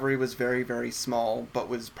 discovery was very, very small, but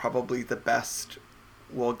was probably the best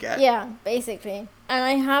we'll get. Yeah, basically. And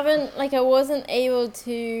I wasn't able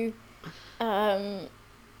to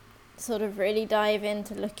sort of really dive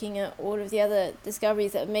into looking at all of the other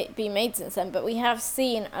discoveries that have been made since then, but we have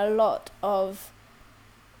seen a lot of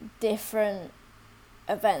different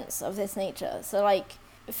events of this nature. So like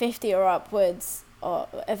 50 or upwards or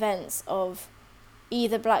events of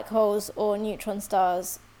either black holes or neutron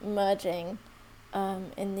stars merging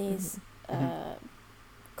in these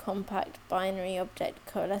compact binary object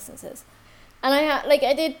coalescences. And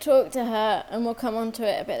I did talk to her, and we'll come on to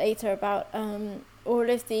it a bit later, about all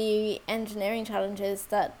of the engineering challenges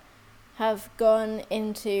that have gone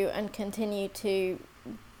into and continue to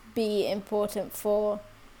be important for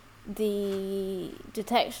the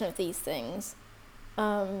detection of these things.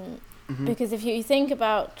 Because if you think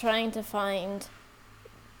about trying to find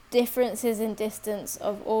differences in distance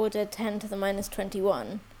of order 10 to the minus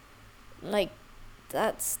 21, like,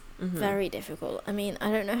 that's very difficult. I mean,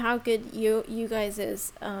 I don't know how good you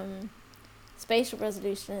guys' spatial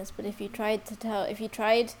resolution is, but if you tried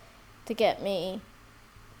to get me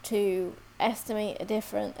to estimate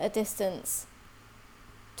a distance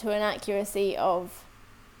to an accuracy of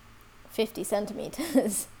 50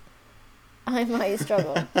 centimeters, I might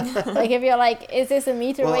struggle. Like, if you're like, is this a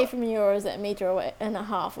meter away from you, or is it a meter away and a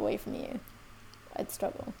half away from you? I'd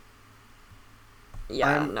struggle.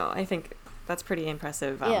 Yeah, no, I think that's pretty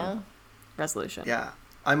impressive resolution. Yeah,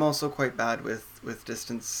 I'm also quite bad with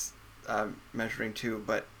distance measuring too,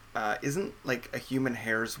 but isn't like a human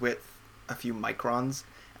hair's width a few microns,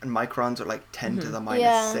 and microns are like 10 to the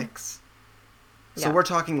minus 6. So we're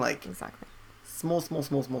talking like exactly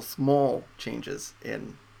small changes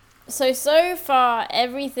in. So far,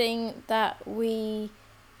 everything that we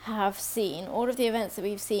have seen, all of the events that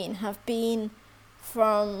we've seen, have been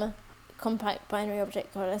from compact binary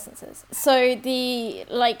object coalescences. So the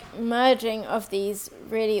merging of these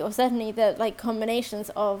really, or certainly the combinations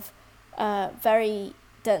of very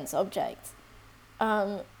dense objects,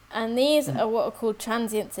 and these are what are called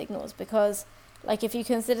transient signals, because if you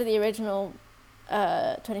consider the original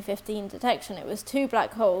 2015 detection, it was two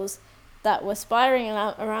black holes that were spiraling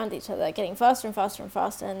around each other, getting faster and faster and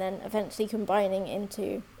faster, and then eventually combining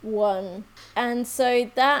into one. And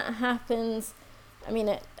so that happens, I mean,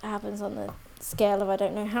 it happens on the scale of I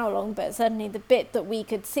don't know how long, but certainly the bit that we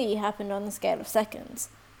could see happened on the scale of seconds.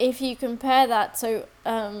 If you compare that, so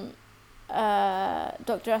Dr.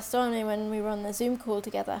 Astone, when we were on the Zoom call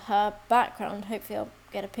together, her background, hopefully I'll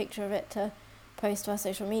get a picture of it to post to our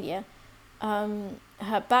social media,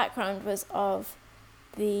 her background was of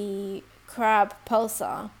the Crab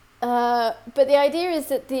pulsar. But the idea is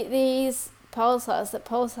that these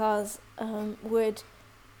pulsars would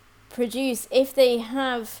produce, if they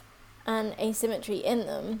have an asymmetry in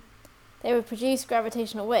them, they would produce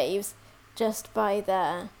gravitational waves just by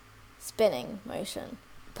their spinning motion.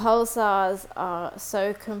 Pulsars are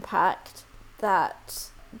so compact that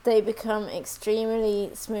they become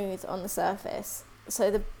extremely smooth on the surface. So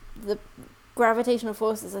the gravitational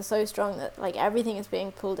forces are so strong that everything is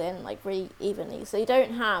being pulled in really evenly. So you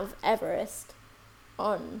don't have Everest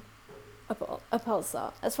on a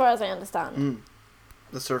pulsar, as far as I understand.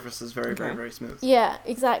 The surface is very, very, very smooth. Yeah,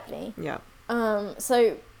 exactly. Yeah.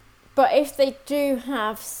 But if they do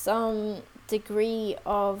have some degree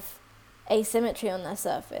of asymmetry on their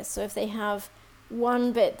surface, so if they have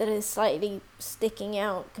one bit that is slightly sticking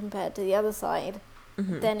out compared to the other side,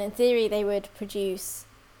 then in theory they would produce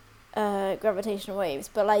gravitational waves,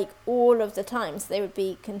 but all of the time, so they would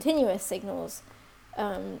be continuous signals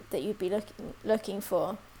that you'd be looking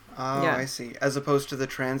for. Oh, yeah. I see. As opposed to the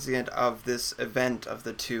transient of this event of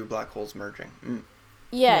the two black holes merging.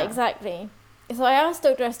 Yeah, exactly. So I asked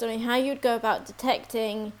Dr. Astone how you'd go about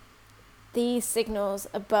detecting these signals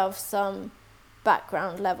above some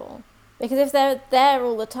background level. Because if they're there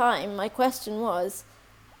all the time, my question was,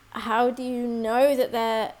 how do you know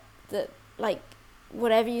that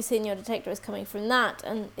whatever you see in your detector is coming from that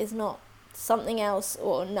and is not something else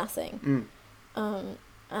or nothing?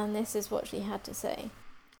 And this is what she had to say.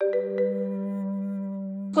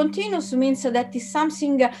 Continuous means that it's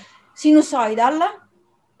something sinusoidal.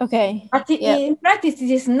 Okay. But in practice, it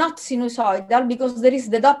is not sinusoidal because there is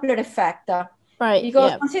the Doppler effect. Right.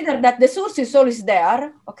 Because consider that the source is always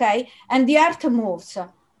there, okay, and the Earth moves. Okay?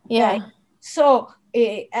 Yeah. So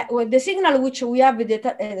the signal which we have at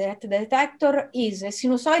the detector is a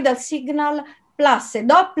sinusoidal signal plus a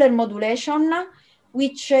Doppler modulation,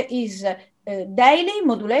 which is daily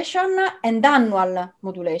modulation and annual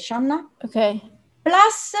modulation. Okay.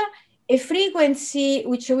 Plus a frequency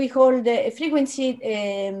which we call the frequency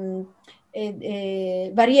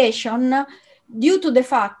variation, due to the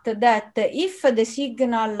fact that if the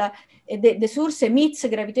signal, the source emits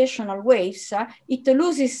gravitational waves, it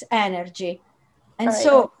loses energy. And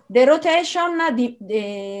so the rotation,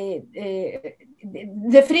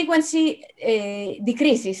 the frequency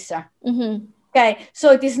decreases. Mm-hmm. Okay,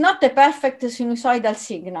 so it is not a perfect sinusoidal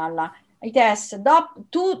signal. It has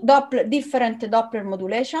two different Doppler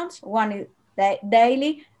modulations. One is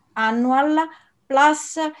daily, annual,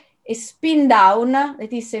 plus a spin down,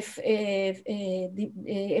 that is a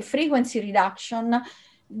frequency reduction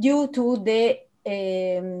due to the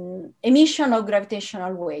emission of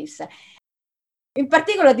gravitational waves. In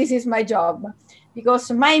particular, this is my job,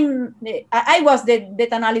 because I was the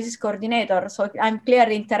data analysis coordinator, so I'm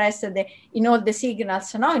clearly interested in all the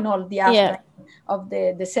signals, in all the aspects of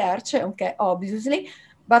the search, okay, obviously.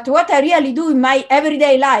 But what I really do in my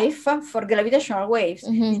everyday life for gravitational waves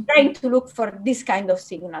is trying to look for this kind of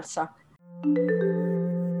signals.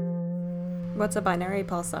 What's a binary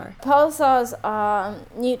pulsar? Pulsars are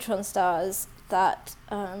neutron stars that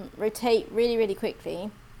rotate really, really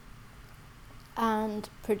quickly and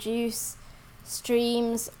produce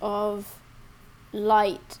streams of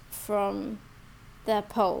light from their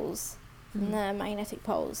poles, from their magnetic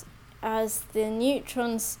poles. As the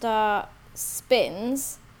neutron star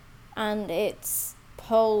spins and its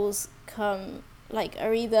poles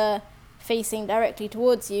are either facing directly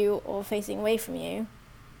towards you or facing away from you,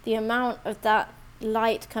 the amount of that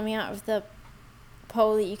light coming out of the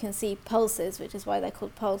pole that you can see pulses, which is why they're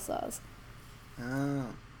called pulsars.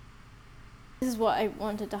 Oh. This is what I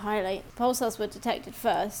wanted to highlight. Pulsars were detected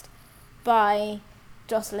first by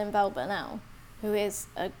Jocelyn Bell Burnell, who is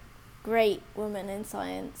a great woman in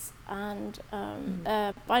science, and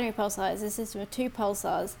a binary pulsar is a system of two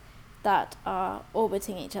pulsars that are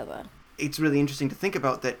orbiting each other. It's really interesting to think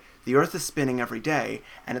about that the Earth is spinning every day,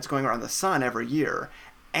 and it's going around the sun every year,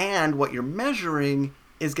 and what you're measuring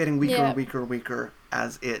is getting weaker and weaker and weaker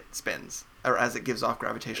as it spins, or as it gives off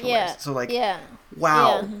gravitational waves. So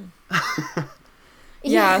wow.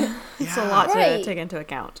 It's a lot to take into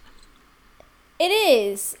account. It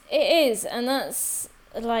is, and that's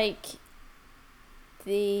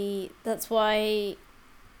that's why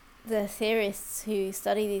the theorists who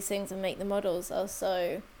study these things and make the models are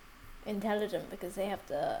so intelligent, because they have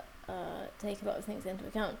to take a lot of things into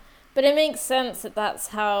account. But it makes sense that that's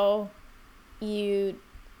how you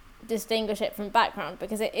distinguish it from background,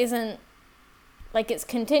 because it isn't it's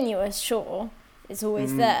continuous, sure, it's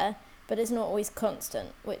always there, but it's not always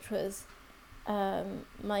constant, which was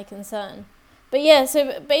my concern. But yeah,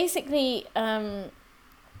 so basically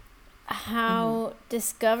how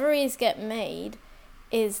discoveries get made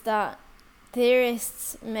is that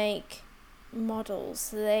theorists make models.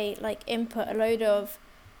 So they input a load of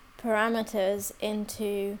parameters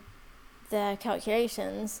into their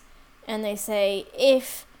calculations, and they say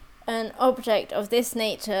if an object of this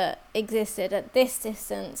nature existed at this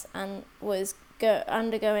distance and was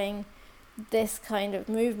undergoing this kind of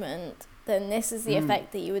movement, then this is the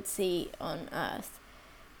effect that you would see on Earth.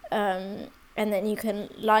 And then you can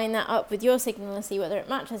line that up with your signal and see whether it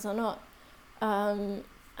matches or not. As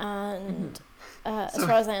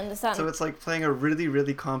far as I understand. So it's like playing a really,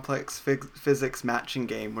 really complex physics matching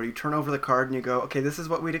game where you turn over the card and you go, okay, this is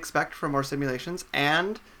what we'd expect from our simulations,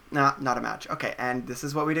 and... not a match. Okay, and this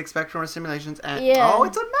is what we'd expect from our simulations, and... Oh,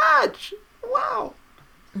 it's a match! Wow!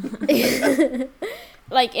 In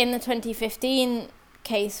the 2015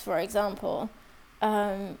 case, for example,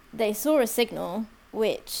 they saw a signal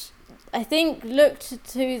which I think looked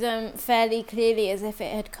to them fairly clearly as if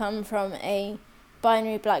it had come from a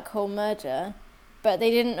binary black hole merger, but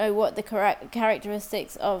they didn't know what the correct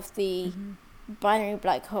characteristics of the binary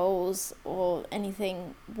black holes or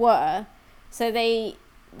anything were, so they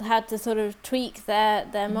had to sort of tweak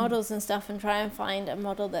their models and stuff and try and find a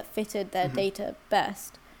model that fitted their data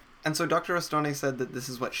best. And so Dr. Rastone said that this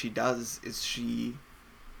is what she does, is she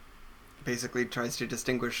basically tries to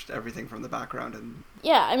distinguish everything from the background. And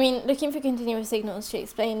yeah, I mean, looking for continuous signals, she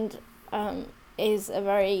explained, is a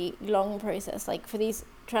very long process. For these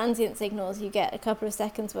transient signals, you get a couple of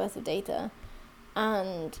seconds worth of data,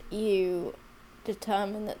 and you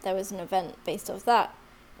determine that there was an event based off that.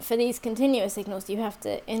 For these continuous signals, you have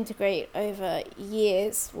to integrate over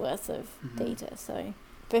years worth of data. So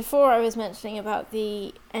before I was mentioning about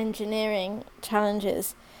the engineering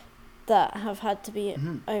challenges that have had to be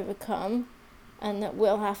overcome and that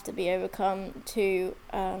will have to be overcome to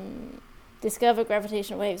discover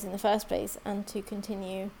gravitational waves in the first place and to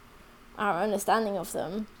continue our understanding of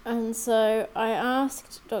them. And so I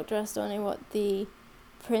asked Dr. Rastone what the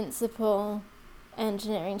principal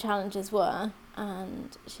engineering challenges were,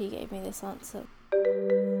 and she gave me this answer.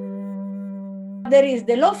 there is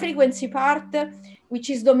the low frequency part, which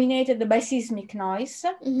is dominated by seismic noise.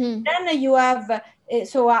 Mm-hmm. Then you have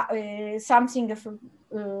something.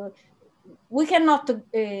 We cannot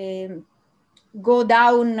go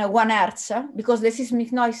down 1 hertz because the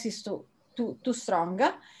seismic noise is too strong.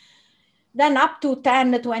 Then up to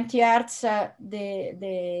 10, 20 hertz,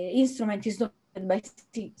 the instrument is dominated by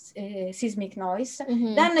seismic noise.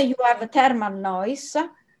 Mm-hmm. Then you have thermal noise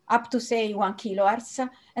up to say 1 kilohertz.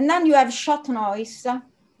 And then you have shot noise,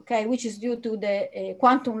 okay, which is due to the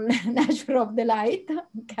quantum nature of the light,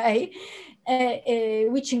 okay,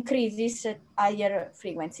 which increases at higher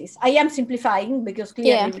frequencies. I am simplifying because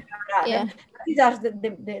clearly these are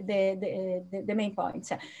the main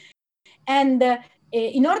points. And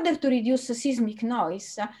in order to reduce seismic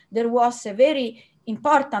noise, there was a very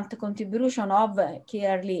important contribution of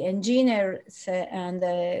clearly engineers and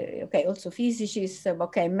also physicists,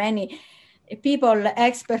 many people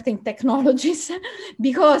expert in technologies,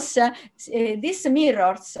 because these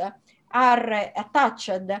mirrors are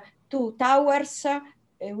attached to towers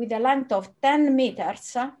with a length of 10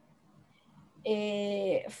 meters,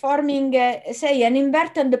 forming, say, an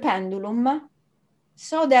inverted pendulum,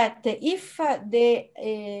 so that if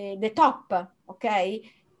the top,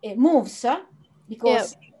 moves,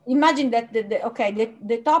 because imagine that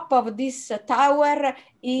the top of this tower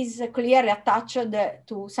is clearly attached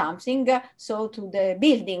to something, so to the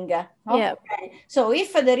building. So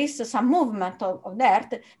if there is some movement of the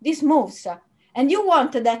earth, this moves. And you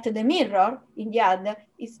want that the mirror in the other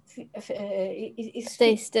is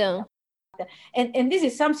stay still. And this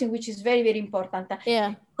is something which is very, very important.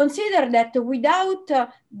 Yeah. Consider that without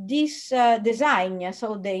this design,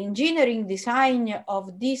 so the engineering design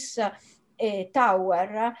of this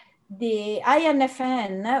tower, the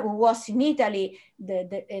INFN, who was in Italy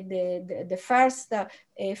the first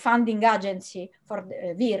funding agency for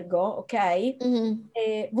Virgo,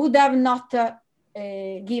 would have not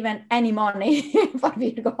given any money for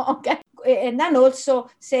Virgo, And then also,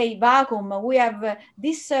 say, vacuum, we have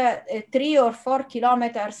these 3 or 4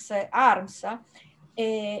 kilometers arms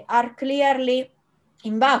are clearly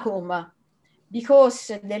in vacuum,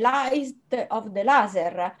 because the light of the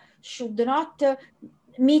laser should not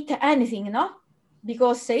meet anything, no?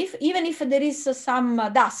 Because even if there is some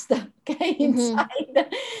dust inside,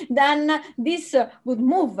 then this would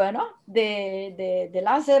move, no? The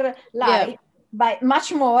laser light by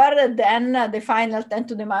much more than the final 10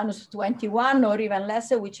 to the minus 21 or even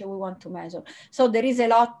less, which we want to measure. So there is a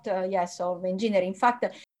lot, of engineering. In fact,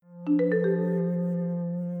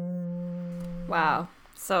 wow.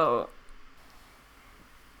 So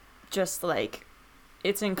just like,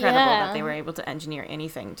 it's incredible that they were able to engineer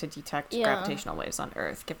anything to detect gravitational waves on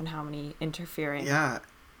Earth, given how many interfering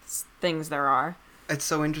things there are. It's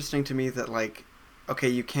so interesting to me that, like, okay,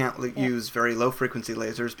 you can't use very low frequency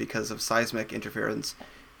lasers because of seismic interference.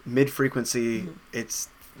 Mid frequency,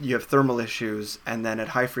 you have thermal issues, and then at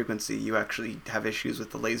high frequency, you actually have issues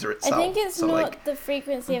with the laser itself. I think it's not the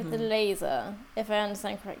frequency of the laser, if I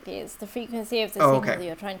understand correctly. It's the frequency of the signal that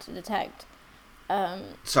you're trying to detect.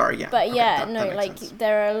 Sorry, yeah. But that sense.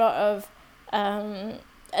 There are a lot of, and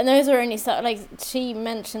those are only she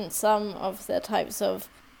mentioned some of the types of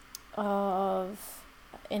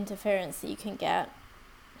interference that you can get,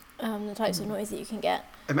 the types of noise that you can get.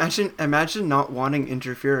 Imagine not wanting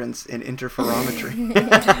interference in interferometry.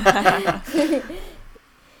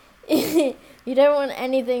 You don't want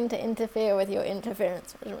anything to interfere with your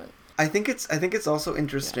interference measurement. I think it's also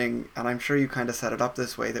interesting, and I'm sure you kind of set it up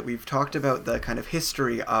this way, that we've talked about the kind of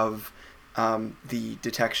history of the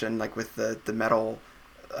detection, like with the metal.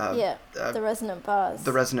 The resonant bars.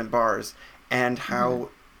 The resonant bars, and how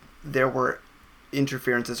there were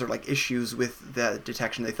interferences or like issues with the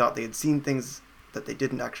detection. They thought they had seen things that they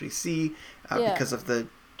didn't actually see because of the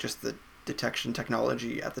detection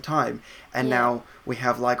technology at the time. And now we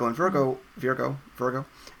have LIGO and Virgo,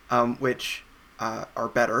 which are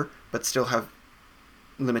better, but still have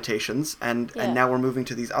limitations. And now we're moving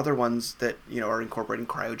to these other ones that, are incorporating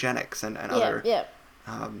cryogenics and other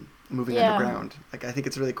moving underground. Like, I think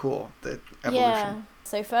it's really cool, the evolution. Yeah.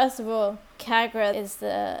 So first of all, CAGRA is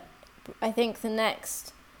I think the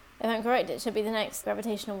next, if I'm correct, it should be the next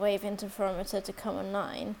gravitational wave interferometer to come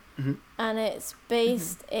online. And it's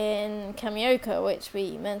based in Kamioka, which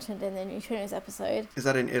we mentioned in the neutrinos episode. Is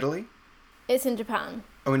that in Italy? It's in Japan.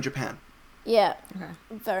 Oh, in Japan. Yeah. Okay.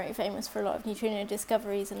 Very famous for a lot of neutrino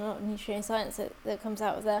discoveries and a lot of neutrino science that comes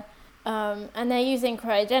out of there. And they're using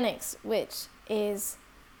cryogenics, which is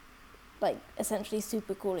like essentially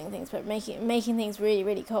super cooling things, but making things really,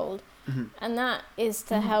 really cold. And that is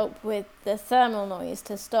to help with the thermal noise,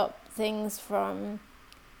 to stop things from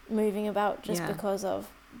moving about just because of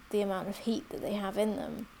the amount of heat that they have in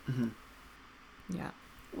them. Yeah.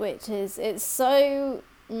 Which is, it's so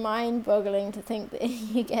mind-boggling to think that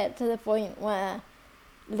you get to the point where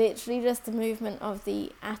literally just the movement of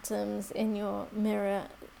the atoms in your mirror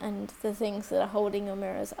and the things that are holding your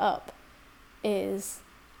mirrors up is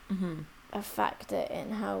a factor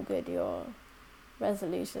in how good your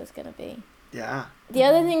resolution is going to be. Yeah. The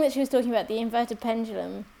other thing that she was talking about, the inverted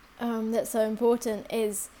pendulum, that's so important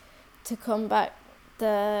is to combat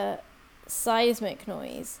the seismic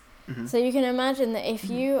noise. So you can imagine that if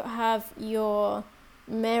you have your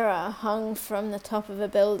mirror hung from the top of a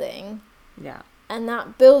building, and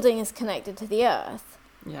that building is connected to the earth.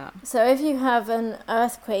 So if you have an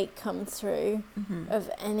earthquake come through of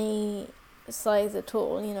any size at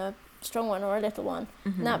all, you know, a strong one or a little one,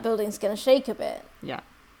 and that building's going to shake a bit.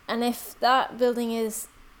 And if that building is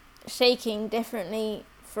shaking differently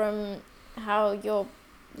from how your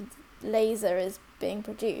laser is being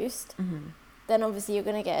produced, then obviously you're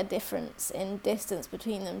going to get a difference in distance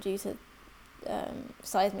between them due to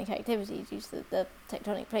seismic activity, due to the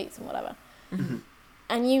tectonic plates and whatever.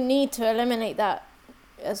 And you need to eliminate that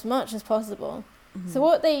as much as possible. So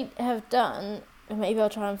what they have done, and maybe I'll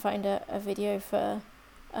try and find a video for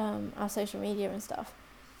our social media and stuff,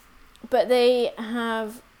 but they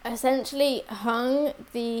have essentially hung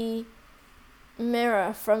the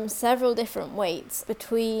mirror from several different weights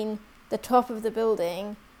between the top of the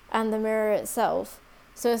building and the mirror itself.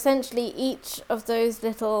 So essentially each of those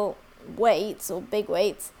little weights or big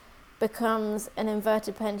weights becomes an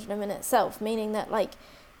inverted pendulum in itself, meaning that like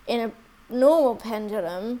in a normal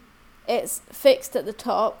pendulum it's fixed at the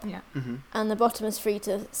top and the bottom is free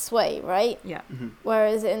to sway, right?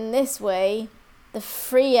 Whereas in this way the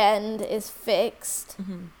free end is fixed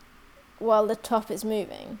while the top is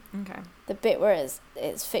moving. The bit where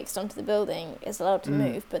it's fixed onto the building is allowed to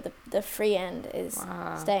move, but the free end is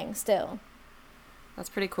staying still. That's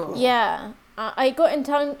pretty cool. Yeah. I got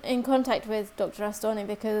in contact with Dr. Rastoni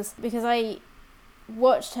because I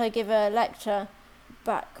watched her give a lecture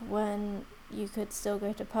back when you could still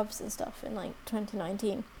go to pubs and stuff in like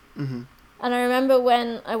 2019. And I remember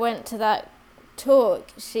when I went to that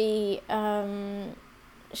talk, she had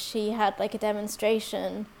like a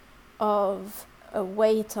demonstration of a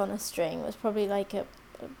weight on a string. It was probably like a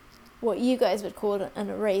what you guys would call an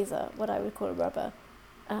eraser, what I would call a rubber,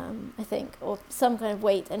 I think, or some kind of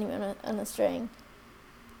weight anyway on a string.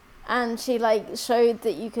 And she like showed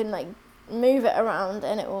that you can like move it around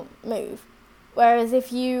and it will move. Whereas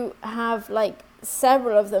if you have like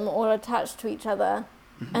several of them all attached to each other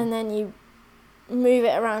and then you move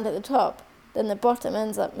it around at the top, then the bottom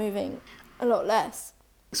ends up moving a lot less.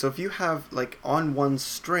 So if you have like on one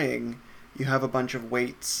string, you have a bunch of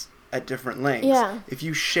weights at different lengths. If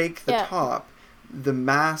you shake the top, the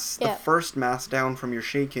mass, the first mass down from your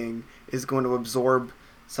shaking is going to absorb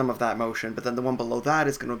some of that motion, but then the one below that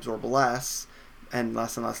is going to absorb less and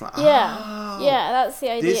less and less. That's the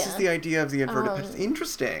idea. This is the idea of the inverted pendulum.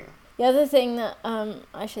 Interesting. The other thing that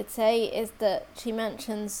I should say is that she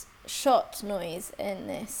mentions shot noise in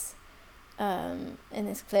this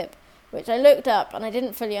clip, which I looked up and I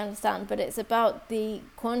didn't fully understand, but it's about the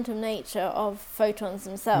quantum nature of photons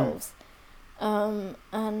themselves,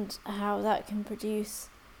 and how that can produce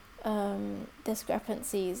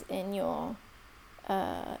discrepancies in your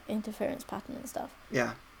interference pattern and stuff.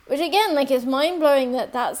 Yeah. Which again, like, it's mind blowing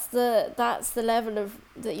that that's the level of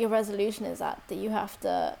that your resolution is at, that you have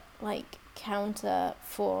to like counter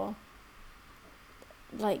for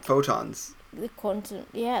like photons. The quantum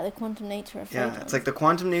nature of photons. Yeah, it's like the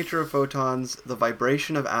quantum nature of photons, the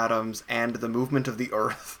vibration of atoms, and the movement of the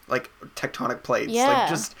Earth, like tectonic plates. Yeah. Like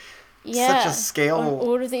just such a scale.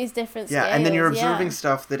 All of these different scales. Yeah, and then you're observing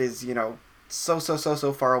stuff that is, you know, so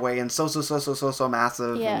far away and so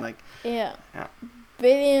massive. Yeah. And like, yeah.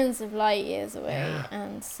 Billions of light years away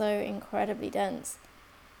and so incredibly dense.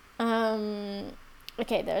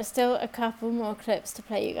 Okay, there are still a couple more clips to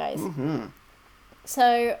play you guys.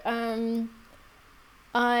 So,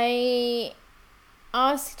 I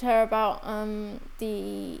asked her about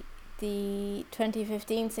the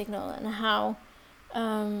 2015 signal and how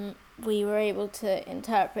we were able to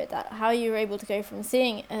interpret that, how you were able to go from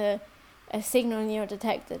seeing a signal in your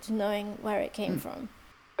detector to knowing where it came from.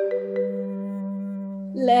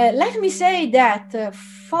 Let me say that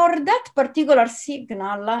for that particular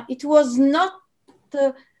signal, it was not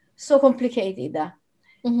so complicated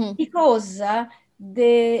because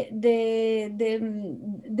the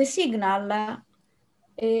signal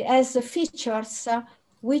has features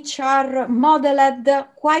which are modeled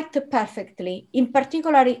quite perfectly, in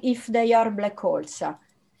particular if they are black holes.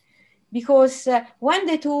 because when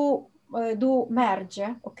the two do merge,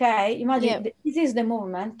 okay, imagine this is the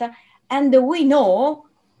movement, and we know,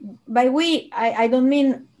 by I don't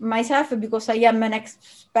mean myself because I am an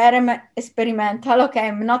experimental, okay,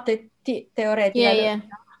 I'm not a theoretical.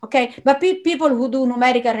 Okay, but people who do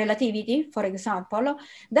numerical relativity, for example,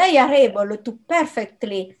 they are able to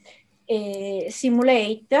perfectly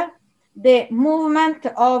simulate the movement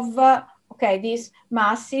of these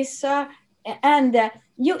masses, and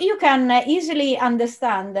you can easily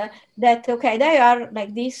understand that they are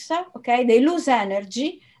like this, they lose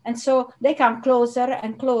energy, and so they come closer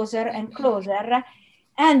and closer and closer,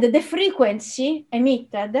 and the frequency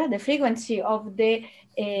emitted, the frequency of the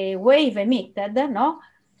wave emitted,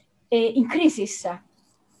 increases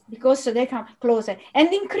because they come closer,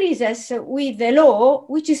 and increases with the law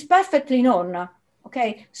which is perfectly known.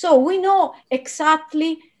 Okay, so we know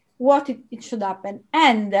exactly what it should happen,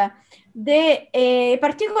 and the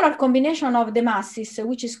particular combination of the masses,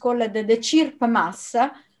 which is called the chirp mass,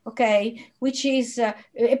 which is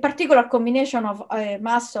a particular combination of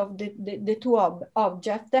mass of the two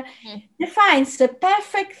objects, defines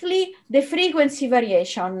perfectly the frequency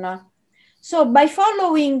variation. So by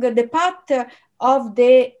following the path of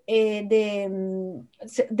the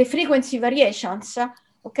frequency variations,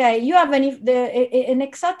 you have an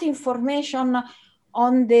exact information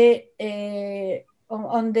on the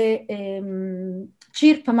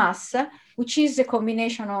chirp mass, which is a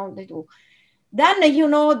combination of the two. Then you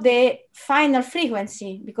know the final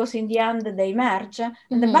frequency, because in the end they merge.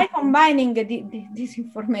 And by combining this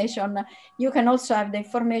information, you can also have the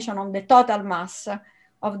information on the total mass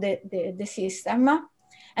of the system.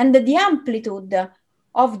 And the amplitude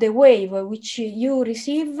of the wave which you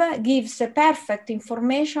receive gives perfect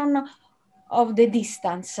information of the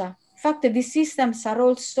distance. In fact, these systems are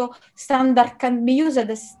also standard, can be used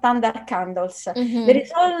as standard candles. There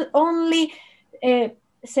is only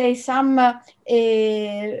some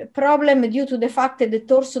problem due to the fact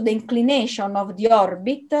that also the inclination of the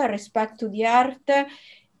orbit respect to the Earth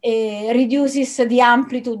reduces the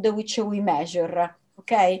amplitude which we measure.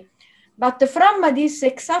 Okay, but from this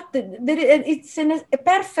exact, it's a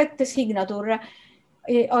perfect signature,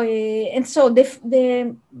 and so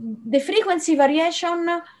the frequency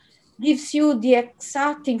variation gives you the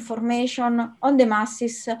exact information on the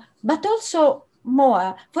masses, but also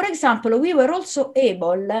more. For example, we were also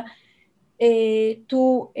able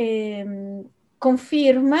to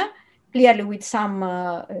confirm, clearly with some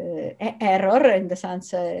error in the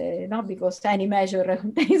sense, because any measure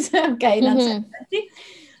contains uncertainty,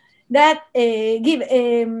 that give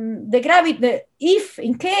the gravity, if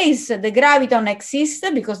in case the graviton exists,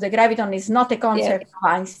 because the graviton is not a concept of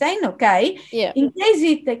Einstein, in case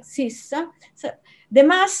it exists, so the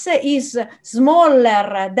mass is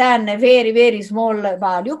smaller than a very, very small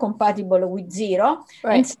value compatible with 0.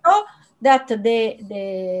 Right. And so that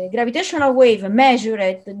the gravitational wave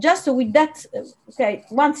measured just with that,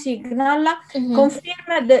 one signal,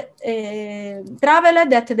 confirmed the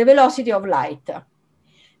traveled at the velocity of light.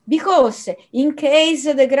 Because in case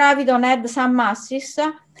the graviton had some masses,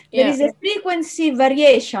 there is a frequency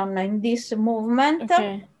variation in this movement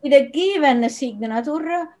with a given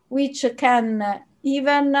signature, which can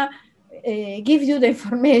even give you the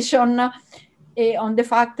information on the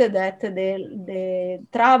fact that the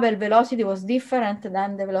travel velocity was different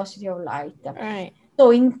than the velocity of light. Right.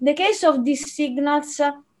 So in the case of these signals,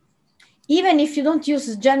 even if you don't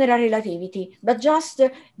use general relativity, but just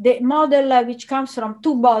the model which comes from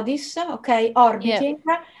two bodies, orbiting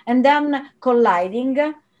and then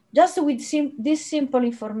colliding, just with this simple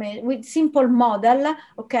information, with simple model,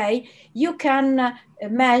 you can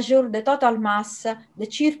measure the total mass, the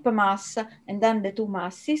chirp mass, and then the two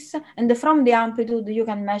masses, and from the amplitude you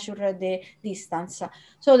can measure the distance.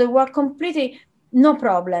 So there were completely no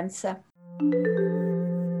problems.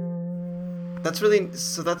 That's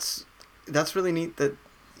really neat that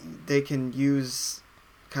they can use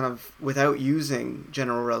kind of without using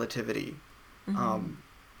general relativity.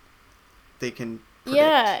 They can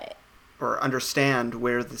predict or understand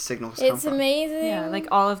where the signals come from. It's amazing. Yeah, like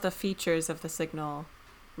all of the features of the signal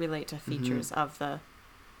relate to features of the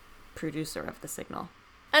producer of the signal.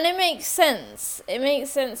 And it makes sense. It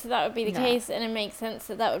makes sense that would be the case, and it makes sense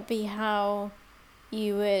that would be how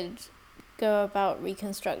you would go about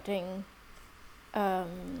reconstructing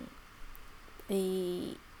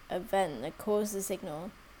the event that caused the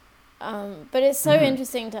signal. But it's so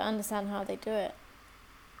interesting to understand how they do it.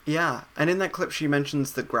 Yeah, and in that clip she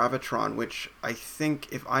mentions the gravitron, which I think,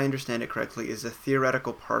 if I understand it correctly, is a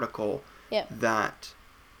theoretical particle that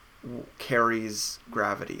carries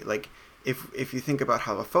gravity. Like, if you think about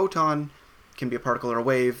how a photon can be a particle or a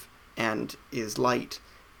wave, and is light,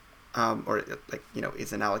 or like,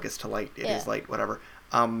 is analogous to light. It is light, whatever.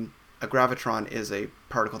 A gravitron is a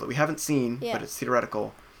particle that we haven't seen, but it's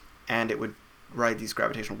theoretical, and it would ride these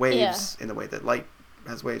gravitational waves in the way that light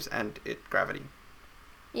has waves, and gravity.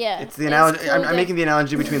 Yeah. It's the analogy. I'm making the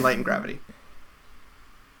analogy between light and gravity.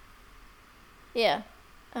 Yeah.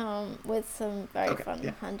 With some very fun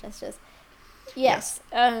hand gestures. Yes.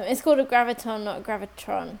 It's called a graviton, not a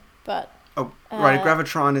gravitron, but... Oh, right. A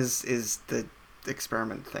gravitron is the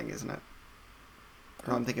experiment thing, isn't it?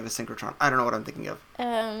 Or I'm thinking of a synchrotron. I don't know what I'm thinking of.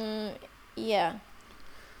 Yeah.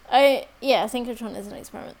 A synchrotron is an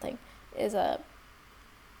experiment thing. Is a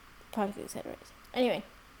particle accelerator. Anyway.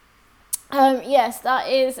 Yes, that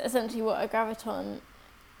is essentially what a graviton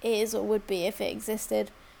is or would be if it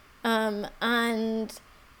existed. And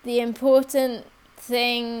the important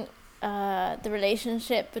thing, the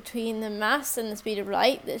relationship between the mass and the speed of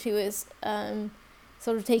light that she was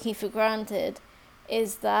sort of taking for granted,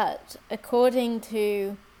 is that according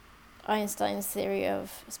to Einstein's theory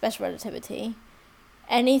of special relativity,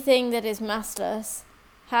 anything that is massless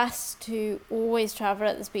has to always travel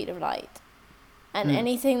at the speed of light. And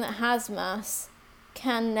anything that has mass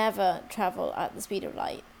can never travel at the speed of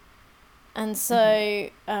light. And so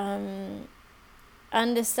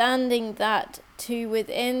understanding that to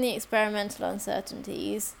within the experimental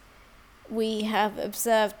uncertainties, we have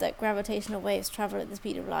observed that gravitational waves travel at the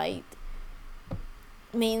speed of light,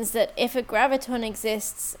 means that if a graviton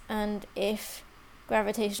exists and if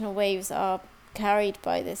gravitational waves are carried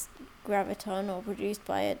by this graviton or produced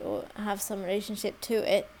by it or have some relationship to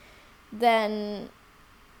it, then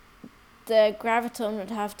the graviton would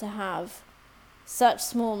have to have such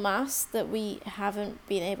small mass that we haven't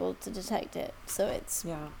been able to detect it. So it's,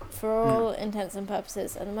 for all intents and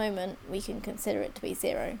purposes, at the moment, we can consider it to be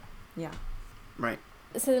zero. Yeah. Right.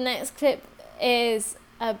 So the next clip is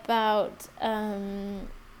about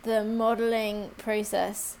the modelling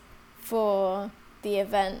process for the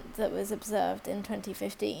event that was observed in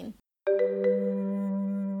 2015.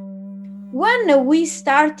 When we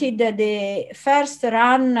started the first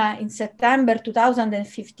run in September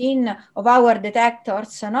 2015 of our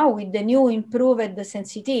detectors, with the new improved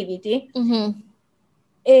sensitivity,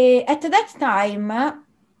 at that time,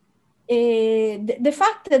 the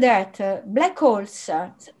fact that black holes,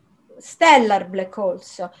 stellar black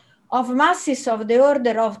holes, of masses of the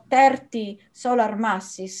order of 30 solar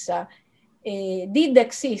masses did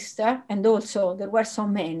exist, and also there were so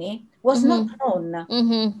many, was not known.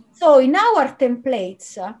 So in our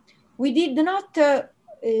templates, we did not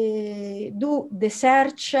do the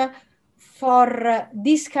search for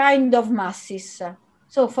this kind of masses.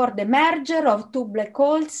 So for the merger of two black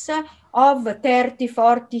holes of 30,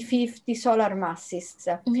 40, 50 solar masses.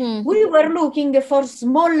 We were looking for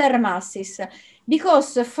smaller masses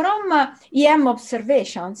because from EM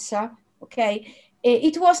observations,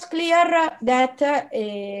 it was clear that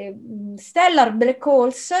stellar black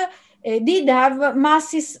holes did have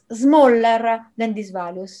masses smaller than these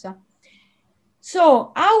values.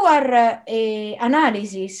 So our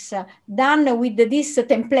analysis done with these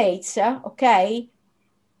templates,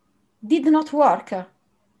 did not work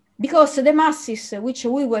because the masses which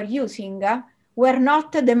we were using were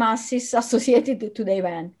not the masses associated to the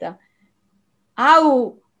event.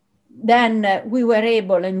 How then we were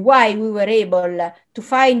able, and why we were able to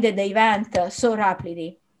find the event so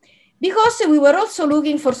rapidly? Because we were also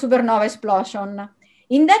looking for supernova explosion.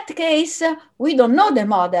 In that case, we don't know the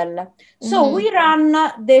model. So we run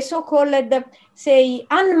the so-called, say,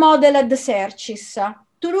 unmodeled searches to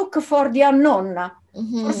look for the unknown,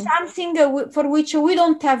 for something for which we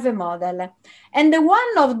don't have a model. And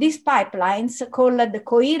one of these pipelines called the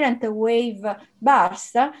coherent wave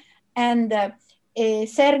burst, and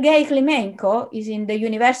Sergei Klimenko is in the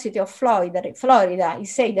University of Florida,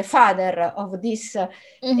 is say the father of this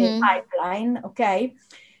pipeline,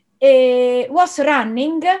 was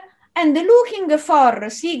running and looking for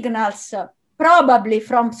signals probably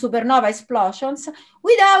from supernova explosions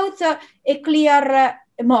without a clear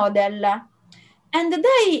model. And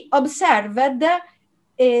they observed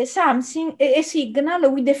a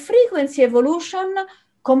signal with a frequency evolution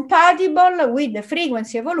compatible with the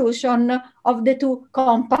frequency evolution of the two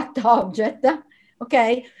compact objects,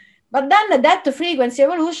 But then that frequency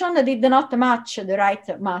evolution did not match the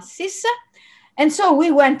right masses. And so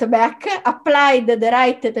we went back, applied the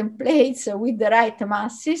right templates with the right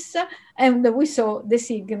masses, and we saw the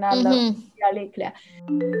signal really clear.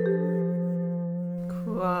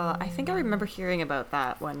 Cool. I think I remember hearing about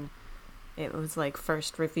that when it was like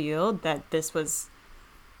first revealed that this was,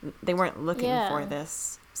 they weren't looking for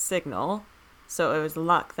this signal. So it was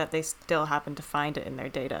luck that they still happened to find it in their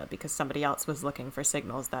data because somebody else was looking for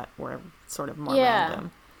signals that were sort of more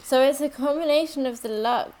random. So it's a combination of the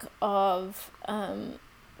luck of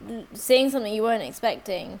seeing something you weren't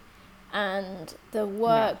expecting and the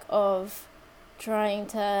work of trying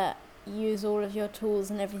to use all of your tools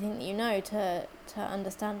and everything that you know to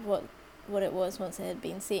understand what it was once it had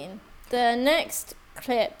been seen. The next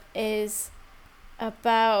clip is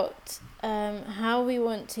about how we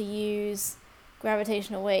want to use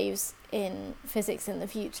gravitational waves in physics in the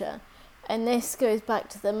future. And this goes back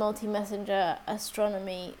to the multi-messenger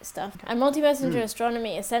astronomy stuff. And multi-messenger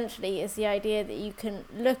astronomy essentially is the idea that you can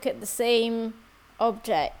look at the same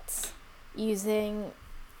objects using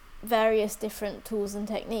various different tools and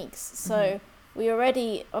techniques. So we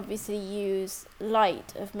already obviously use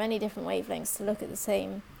light of many different wavelengths to look at the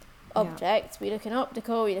same objects. We look in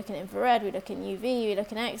optical, we look in infrared, we look in UV, we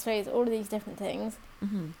look in X-rays, all of these different things.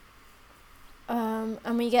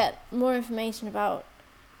 And we get more information about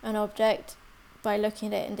an object by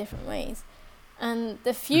looking at it in different ways. And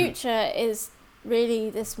the future is really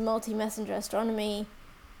this multi-messenger astronomy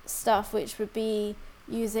stuff, which would be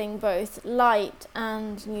using both light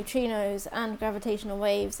and neutrinos and gravitational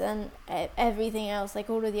waves and everything else, like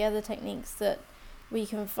all of the other techniques that we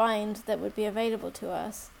can find that would be available to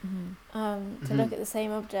us to look at the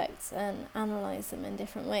same objects and analyze them in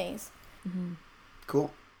different ways. Cool.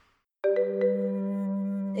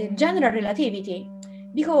 General relativity,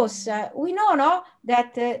 because we know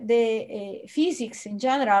that the physics in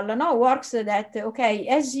general works that, okay,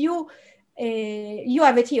 as you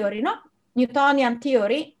have a theory, Newtonian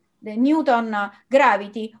theory, the Newton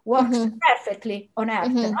gravity works perfectly on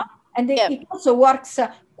Earth, and it also works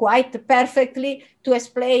quite perfectly to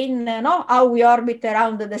explain how we orbit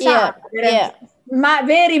around the sun.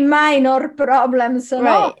 Very minor problems,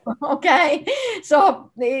 right. Okay,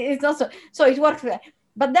 so it's also it works.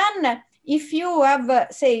 But then, if you have,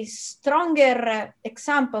 say, stronger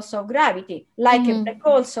examples of gravity, like black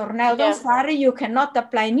holes or neutron star, you cannot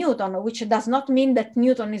apply Newton, which does not mean that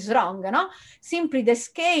Newton is wrong. Simply the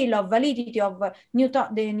scale of validity of the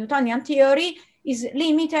Newtonian theory is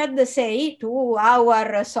limited, say, to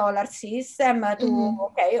our solar system,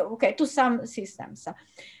 to some systems.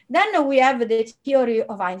 Then we have the theory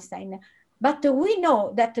of Einstein, but we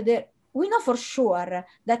know for sure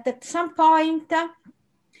that at some point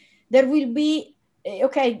there will be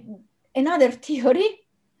another theory,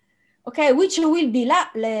 which will be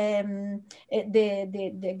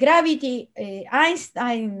the gravity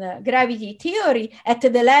Einstein gravity theory at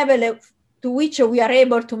the level to which we are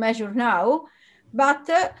able to measure now, but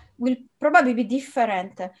will probably be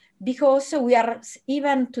different because we are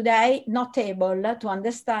even today not able to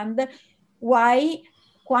understand why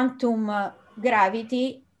quantum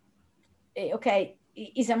gravity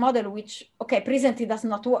is a model which, presently does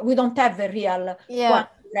not work. We don't have a real quantum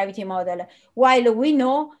gravity model, while we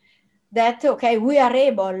know that, we are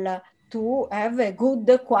able to have a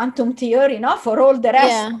good quantum theory, for all the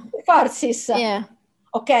rest of the forces.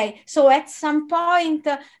 So at some point,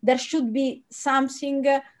 there should be something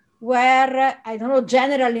where, I don't know,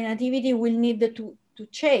 general relativity will need to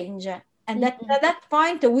change. And at that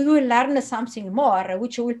point, we will learn something more,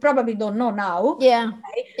 which we probably don't know now.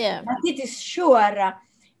 But it is sure,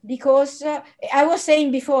 because I was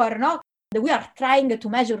saying before, that we are trying to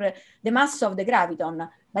measure the mass of the graviton,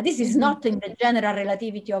 but this is not in the general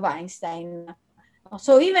relativity of Einstein.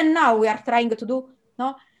 So even now we are trying to do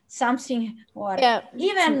something more.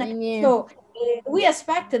 So we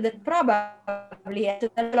expect that probably at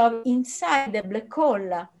the level of inside the black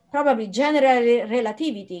hole, probably general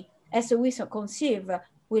relativity, as we conceive,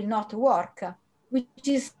 will not work, which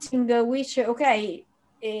is which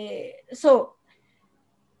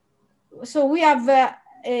so we have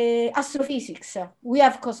astrophysics, we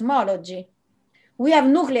have cosmology, we have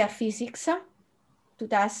nuclear physics to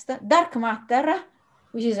test, dark matter,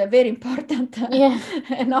 which is a very important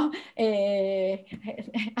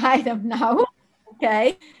item now,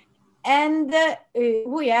 and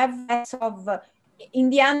we have in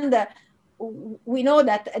the end, we know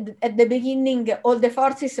that at the beginning all the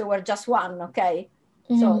forces were just one,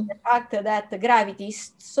 so the fact that gravity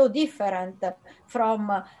is so different from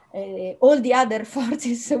all the other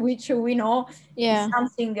forces which we know is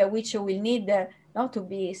something which will need to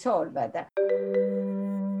be solved.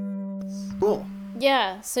 Cool.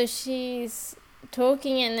 Yeah, so she's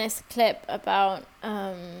talking in this clip about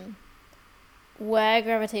where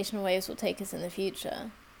gravitational waves will take us in the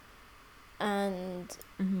future. And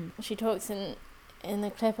she talks in the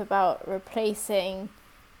clip about replacing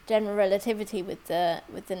general relativity with the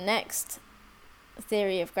next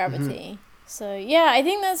theory of gravity. So yeah, I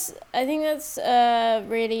think that's a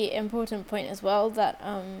really important point as well that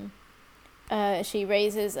she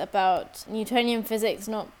raises about Newtonian physics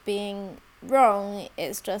not being wrong.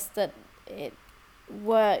 It's just that it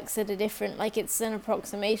works at a different, like it's an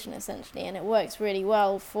approximation essentially, and it works really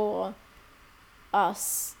well for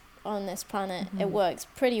us on this planet. It works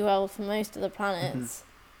pretty well for most of the planets.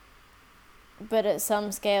 But at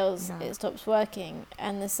some scales it stops working,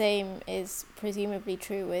 and the same is presumably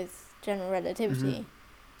true with general relativity,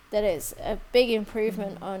 that it's a big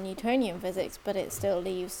improvement on Newtonian physics, but it still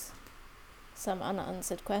leaves some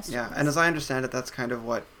unanswered questions. Yeah, and as I understand it, that's kind of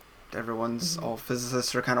what everyone's, all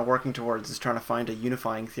physicists are kind of working towards, is trying to find a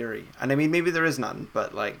unifying theory. And I mean, maybe there is none,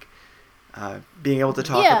 but like being able to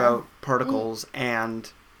talk about particles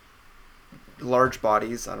and large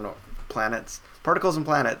bodies, I don't know, planets, particles and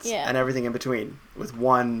planets, and everything in between with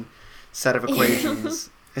one set of equations.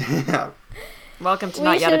 Welcome to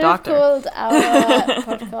Not Yet a Doctor. We should have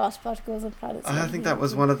called our podcast Particles and Planets. I think that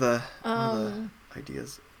was one of the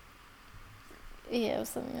ideas. Yeah, or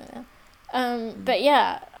something like that. But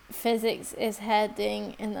yeah, physics is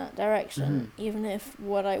heading in that direction, even if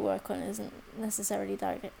what I work on isn't necessarily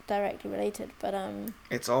directly related. But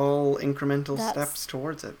it's all incremental steps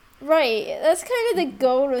towards it. Right, that's kind of the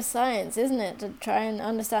goal of science, isn't it? To try and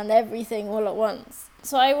understand everything all at once.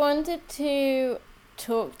 So I wanted to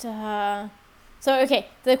talk to her. So, okay,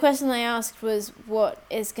 the question I asked was what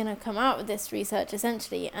is going to come out of this research,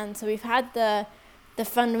 essentially. And so we've had the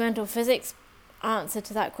fundamental physics answer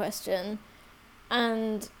to that question.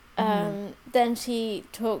 And then she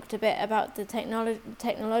talked a bit about the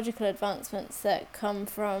technological advancements that come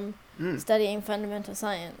from studying fundamental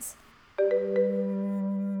science.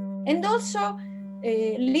 And also,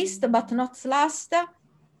 least but not last,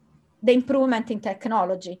 the improvement in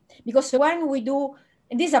technology. Because when we do,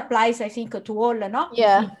 and this applies, I think, to all,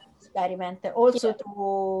 experiment, also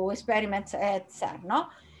to experiments at CERN, no?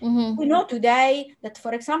 We know today that,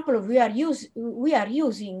 for example, we are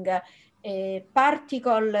using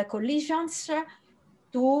particle collisions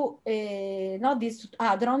to these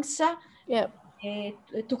hadrons.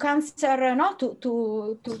 To cancer, to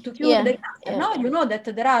cure the cancer. No, you know that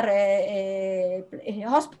there are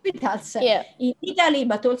hospitals in Italy,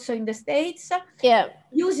 but also in the States,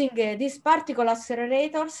 using these particle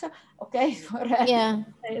accelerators. Okay,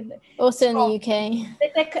 also in the UK.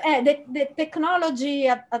 The technology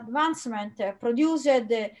advancement produced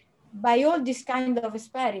by all these kind of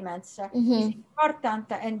experiments is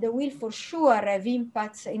important and will for sure have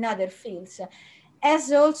impacts in other fields,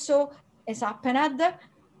 as also has happened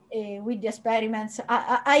with the experiments.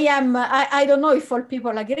 I don't know if all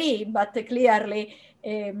people agree, but clearly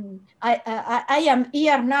I am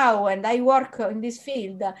here now and I work in this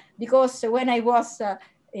field because when I was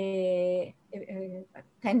 10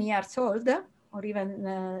 years old, or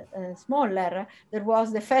even smaller, there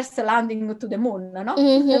was the first landing to the moon, no?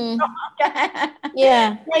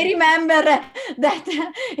 Yeah. I remember that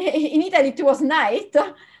in Italy it was night,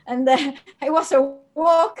 and I was a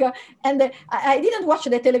walk, and I didn't watch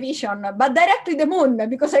the television, but directly the moon,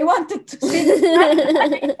 because I wanted to see the sun.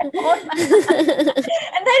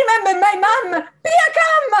 And I remember my mom, Pia,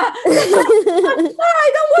 come! I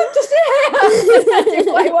don't want to see her.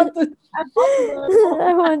 I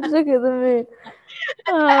want to look at the moon.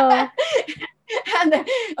 Oh.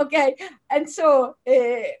 And so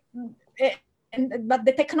but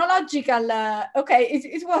the technological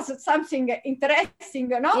it was something interesting,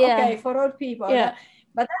 for all people,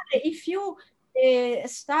 but if you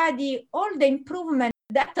study all the improvement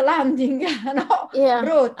that landing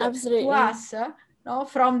brought absolutely. to us,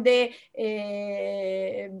 from the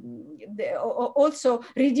also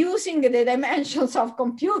reducing the dimensions of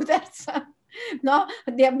computers,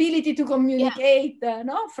 the ability to communicate,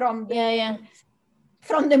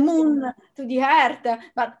 from the moon to the earth,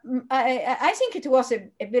 but I think it was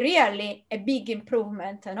really a big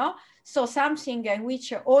improvement, So something in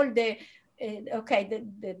which all the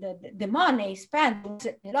money spent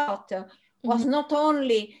a lot was not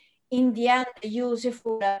only in the end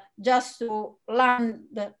useful just to land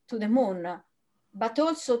to the moon, but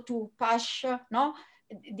also to push,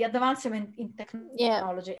 the advancement in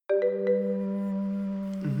technology.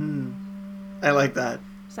 I like that.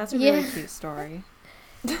 So that's a really cute story.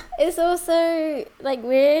 It's also like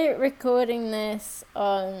we're recording this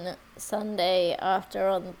on Sunday after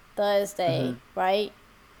on Thursday, right?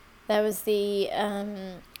 There was the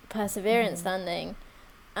Perseverance landing,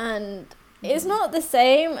 and it's not the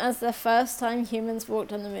same as the first time humans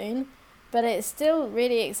walked on the moon, but it's still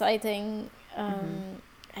really exciting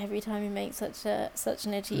every time you make such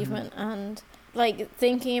an achievement. And like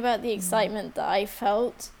thinking about the excitement that I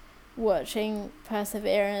felt watching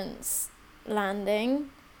Perseverance landing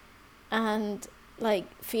and like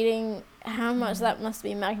feeling how much that must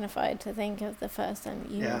be magnified to think of the first time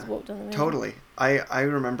humans walked on the moon. Totally. I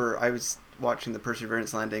remember I was watching the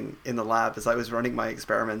Perseverance landing in the lab as I was running my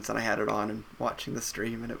experiments, and I had it on and watching the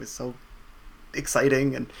stream, and it was so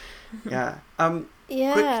exciting. And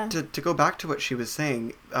quick to go back to what she was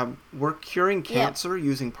saying, we're curing cancer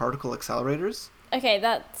using particle accelerators. Okay,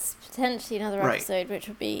 that's potentially another episode, which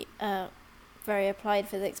would be very applied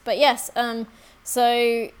physics. But yes,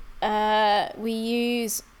 so we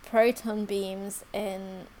use proton beams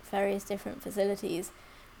in various different facilities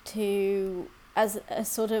as a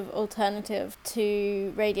sort of alternative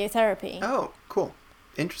to radiotherapy. Oh, cool.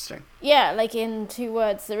 Interesting. Yeah, like in 2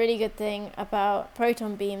 words, the really good thing about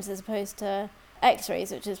proton beams as opposed to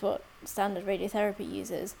X-rays, which is what standard radiotherapy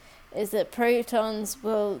uses, is that protons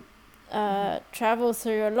will travel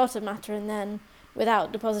through a lot of matter and then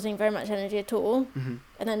without depositing very much energy at all, and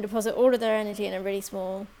then deposit all of their energy in a really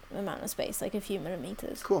small amount of space, like a few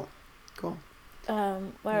millimeters. Cool.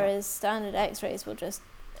 Whereas standard X-rays will just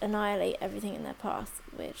annihilate everything in their path,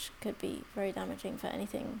 which could be very damaging for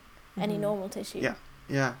anything, any normal tissue.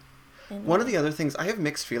 Yeah. One of the other things, I have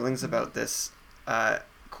mixed feelings about this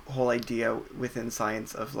whole idea within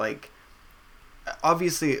science of like,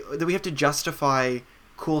 obviously that we have to justify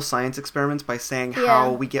cool science experiments by saying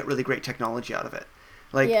how we get really great technology out of it.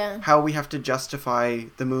 Like how we have to justify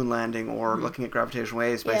the moon landing or looking at gravitational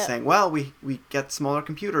waves by saying, well, we get smaller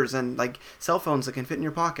computers and like cell phones that can fit in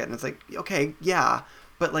your pocket. And it's like, okay,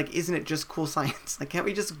 but like, isn't it just cool science? Like, can't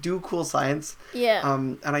we just do cool science?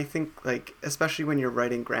 And I think like, especially when you're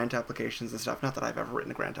writing grant applications and stuff, not that I've ever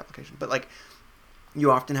written a grant application, but like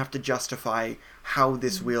you often have to justify how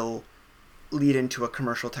this will lead into a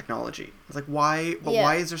commercial technology. It's like, why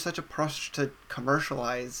is there such a push to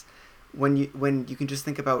commercialize when you can just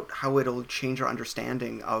think about how it'll change our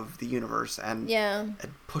understanding of the universe and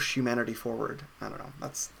push humanity forward? I don't know.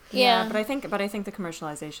 That's but I think the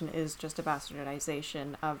commercialization is just a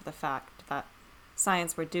bastardization of the fact that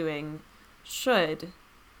science we're doing should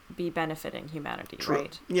be benefiting humanity,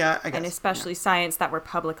 right? Yeah, I guess. And especially science that we're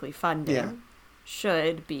publicly funding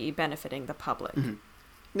should be benefiting the public.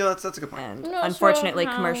 No, that's a good point. And unfortunately,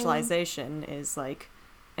 commercialization is like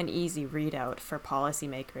an easy readout for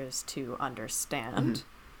policymakers to understand.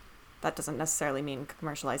 That doesn't necessarily mean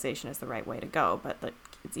commercialization is the right way to go, but like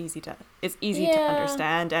it's easy to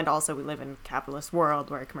understand. And also, we live in a capitalist world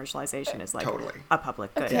where commercialization is like a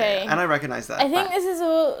public good. Okay. And I recognize that. I think this is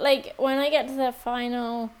all like when I get to the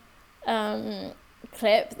final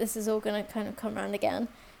clip, this is all going to kind of come around again.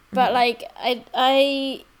 But like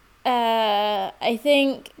I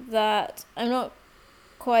think that I'm not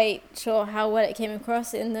quite sure how well it came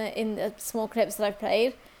across in the small clips that I've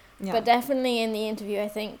played, but definitely in the interview, I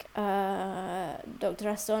think Dr.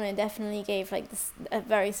 Astone definitely gave like a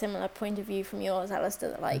very similar point of view from yours, Alistair.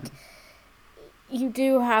 That like you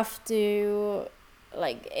do have to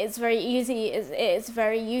like it's very easy, it's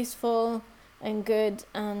very useful and good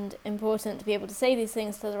and important to be able to say these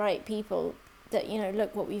things to the right people. That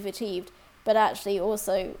look what we've achieved, but actually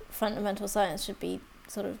also fundamental science should be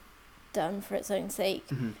sort of done for its own sake.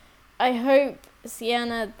 I hope,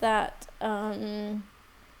 Sienna, that in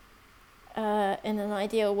an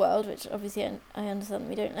ideal world, which obviously I understand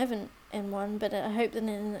we don't live in one, but I hope that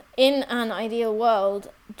in an ideal world,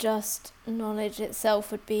 just knowledge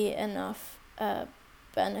itself would be enough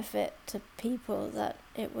benefit to people that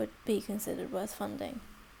it would be considered worth funding.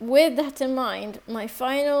 With that in mind, my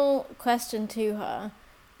final question to her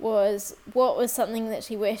was, what was something that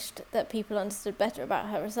she wished that people understood better about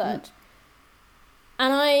her research?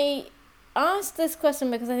 And I asked this question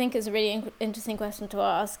because I think it's a really interesting question to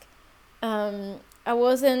ask. I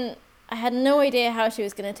had no idea how she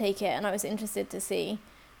was going to take it, and I was interested to see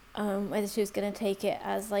whether she was going to take it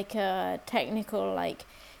as like a technical, like,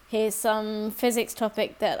 here's some physics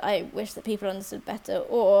topic that I wish that people understood better,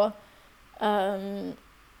 or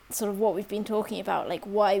sort of what we've been talking about, like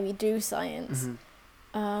why we do science.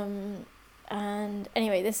 And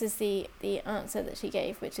anyway, this is the answer that she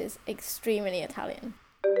gave, which is extremely Italian.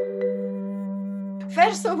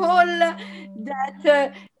 First of all,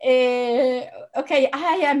 that okay,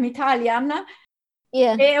 I am Italian.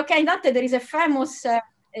 Okay, not that there is a famous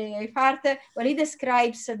part where he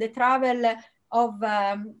describes the travel of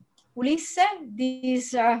Ulysses,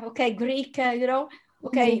 this Greek hero,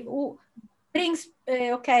 who brings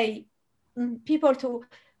people to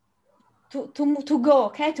go,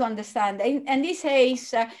 to understand. And he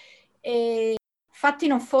says, fatti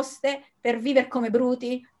non foste per vivere come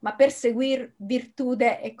bruti, ma per seguir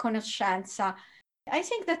virtude e conoscenza. I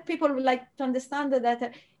think that people would like to understand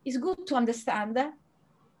that it's good to understand,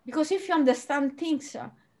 because if you understand things,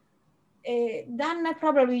 then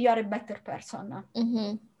probably you are a better person.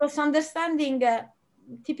 Because understanding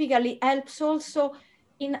typically helps also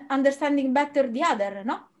in understanding better the other,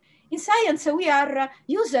 no? In science, we are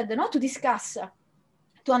used to discuss,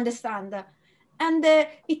 to understand. And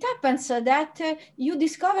it happens that you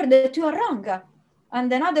discover that you are wrong,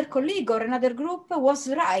 and another colleague or another group was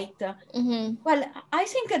right. Well, I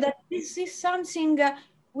think that this is something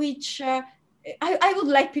which I would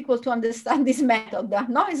like people to understand this method.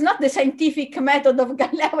 No, it's not the scientific method of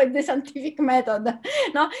Galileo, it's the scientific method.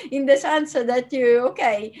 No, in the sense that you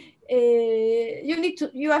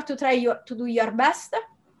have to try to do your best,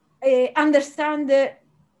 understand,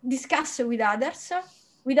 discuss with others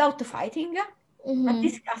without fighting, but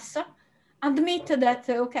discuss, admit that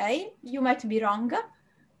you might be wrong,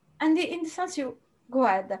 and in the sense you go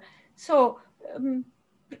ahead. So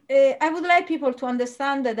I would like people to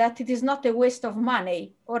understand that it is not a waste of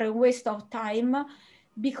money or a waste of time,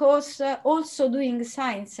 because also doing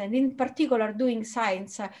science, and in particular doing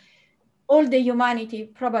science, all the humanity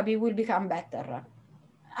probably will become better.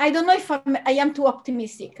 I don't know if I am too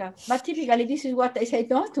optimistic, but typically this is what I say.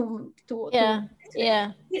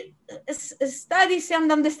 Studies and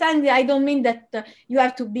understanding. I don't mean that you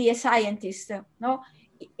have to be a scientist. No,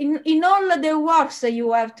 in all the works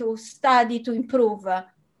you have to study to improve.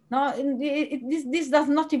 No, this does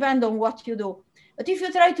not depend on what you do. But if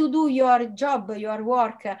you try to do your job, your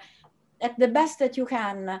work at the best that you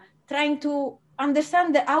can, trying to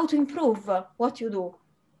understand how to improve what you do,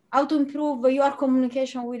 how to improve your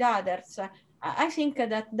communication with others, I think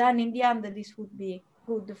that then in the end this would be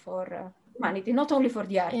good for humanity, not only for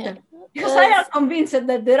the art. Yeah. Because I am convinced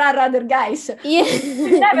that there are other guys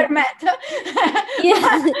we've never met.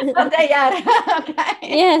 But they are. Okay.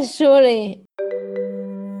 Yeah, surely.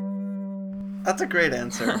 That's a great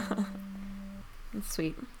answer. That's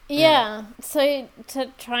sweet. Yeah. So to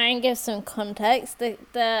try and give some context,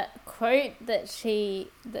 the quote that she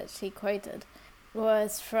quoted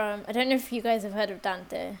was from, I don't know if you guys have heard of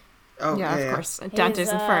Dante. Oh, yeah, of course.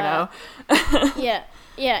 Dante's Inferno. yeah,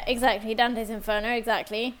 exactly. Dante's Inferno,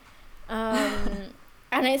 exactly. And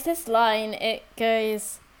it's this line, it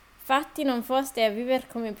goes, fatti non foste a viver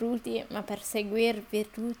come bruti, ma per seguir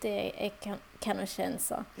virtute e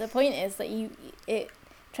conoscenza. The point is that it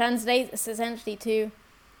translates essentially to,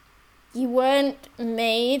 you weren't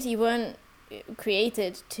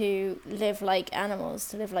created to live like animals,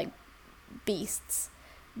 to live like beasts,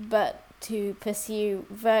 but to pursue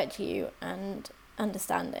virtue and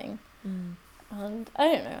understanding. And I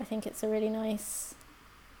don't know, I think it's a really nice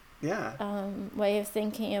way of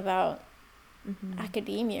thinking about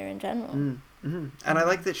academia in general. And I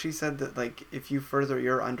like that she said that, like, if you further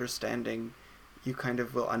your understanding, you kind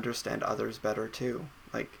of will understand others better too.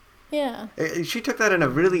 Like, yeah, she took that in a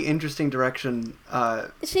really interesting direction.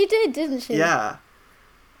 She did, didn't she? Yeah.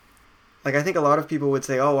 Like, I think a lot of people would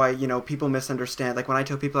say, people misunderstand. Like, when I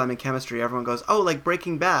tell people I'm in chemistry, everyone goes, oh, like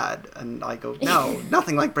Breaking Bad. And I go, no,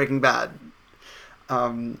 nothing like Breaking Bad.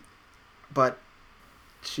 But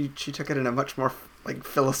she took it in a much more, like,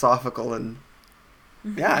 philosophical and...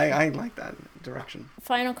 Yeah, I like that direction.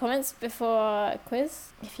 Final comments before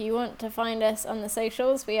quiz. If you want to find us on the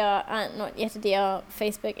socials, we are at NotYetADR,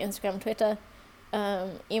 Facebook, Instagram, Twitter.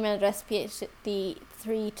 Email address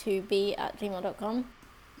phd32b@gmail.com.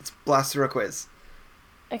 Let's blast through a quiz.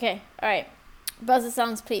 Okay, alright. Buzzer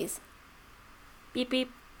sounds, please. Beep,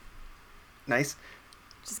 beep. Nice.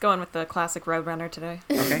 Just going with the classic Roadrunner today.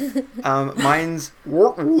 Okay. Mine's...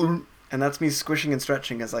 And that's me squishing and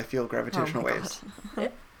stretching as I feel gravitational waves.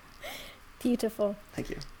 Beautiful. Thank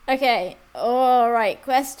you. Okay. All right.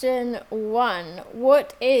 Question 1.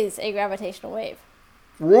 What is a gravitational wave?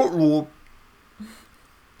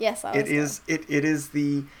 Yes, I was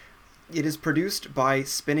It is produced by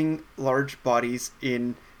spinning large bodies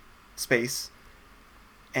in space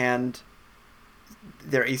and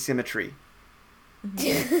their asymmetry.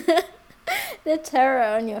 The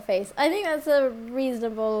terror on your face. I think that's a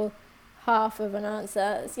reasonable half of an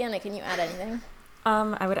answer. Sienna, can you add anything?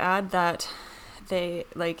 I would add that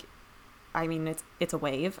it's a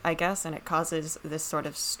wave, I guess, and it causes this sort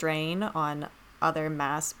of strain on other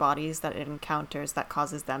mass bodies that it encounters that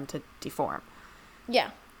causes them to deform.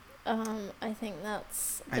 Yeah. I think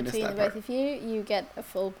that's between the both of you. You get a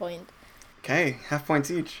full point. Okay, half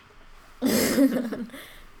points each.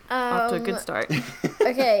 Off to a good start.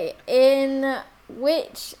 Okay, in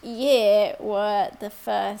which year were the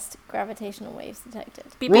first gravitational waves detected?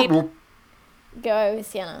 Beep, beep. Go,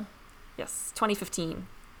 Sienna. Yes, 2015.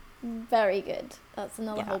 Very good. That's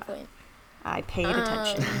another whole point. I paid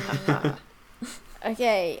attention.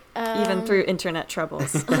 Okay. Even through internet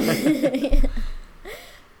troubles.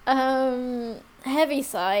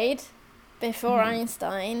 Heaviside, before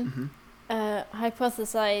Einstein,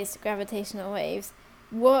 hypothesized gravitational waves.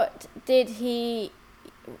 What did he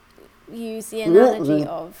use the analogy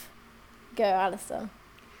of? Go, Alistair.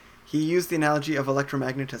 He used the analogy of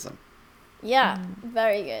electromagnetism. Yeah,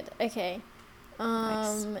 very good. Okay.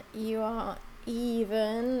 Nice. You are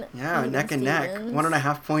even. Yeah, neck and neck.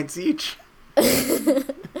 1.5 points each.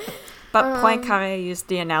 But Poincaré used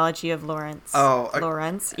the analogy of Lorentz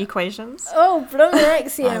equations. Oh,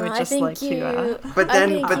 Blomerexium. I would just like to. But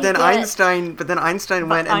then Einstein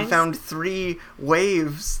went and found 3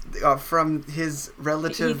 waves from his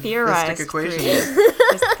relativistic equations. He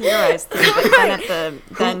theorized 3,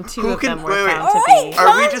 but then 2 of them were found to be.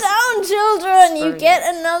 Calm down, children. You get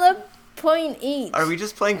another point each. Are we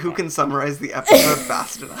just playing Who Can Summarize the Episode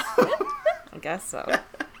fast enough? I guess so.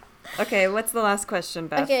 Okay, what's the last question,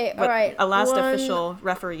 Beth? Okay, all right. A last official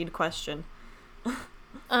refereed question.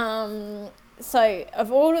 So, of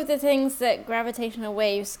all of the things that gravitational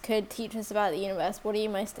waves could teach us about the universe, what are you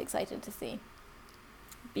most excited to see?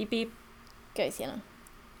 Beep beep. Go, Sienna.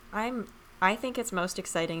 I think it's most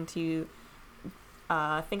exciting to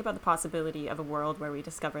think about the possibility of a world where we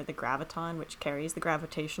discover the graviton, which carries the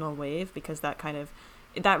gravitational wave, because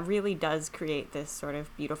that really does create this sort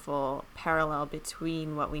of beautiful parallel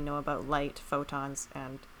between what we know about light, photons,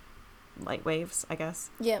 and light waves, I guess.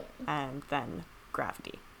 Yep. And then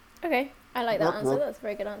gravity. Okay, I like that answer. That's a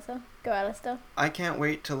very good answer. Go, Alistair. I can't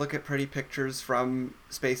wait to look at pretty pictures from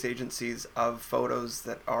space agencies of photos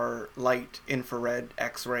that are light, infrared,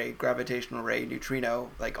 X-ray, gravitational ray,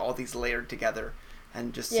 neutrino, like all these layered together,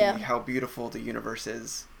 and just see how beautiful the universe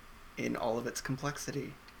is in all of its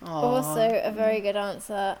complexity. Aww. Also a very good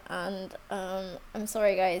answer, and I'm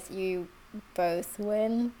sorry guys, you both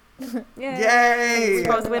win. Yay! We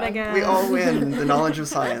both win again. We all win. The knowledge of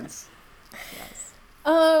science. Yes.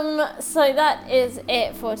 So that is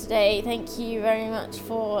it for today. Thank you very much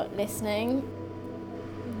for listening.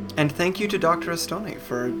 And thank you to Dr. Estone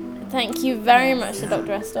for... Thank you very much to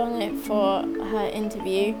Dr. Estone for her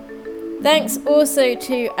interview. Thanks also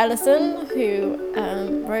to Ellison, who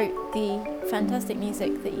wrote the fantastic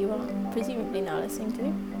music that you are presumably now listening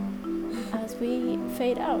to. As we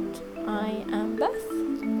fade out, I am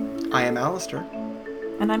Beth. I am Alistair.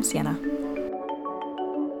 And I'm Sienna.